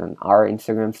we'll share it on our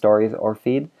Instagram stories or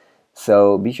feed.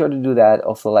 So be sure to do that.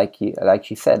 Also, like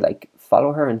she said, like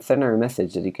follow her and send her a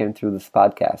message that you came through this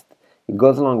podcast. It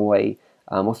goes a long way.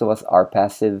 Most of us are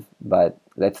passive, but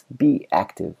let's be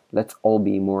active. Let's all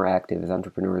be more active as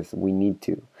entrepreneurs. We need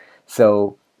to.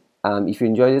 So if you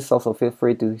enjoy this, also feel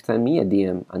free to send me a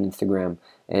DM on Instagram.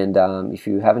 And if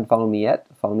you haven't followed me yet,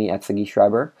 follow me at Sagi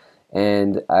Schreiber.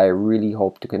 And I really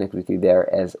hope to connect with you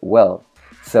there as well.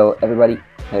 So everybody,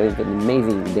 have an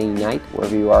amazing day and night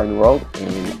wherever you are in the world.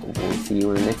 And we'll see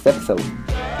you in the next episode.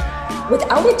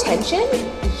 Without attention,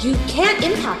 you can't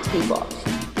impact people.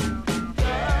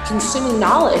 Consuming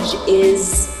knowledge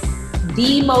is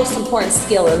the most important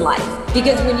skill in life.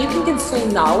 Because when you can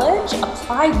consume knowledge,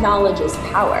 applied knowledge is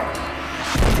power.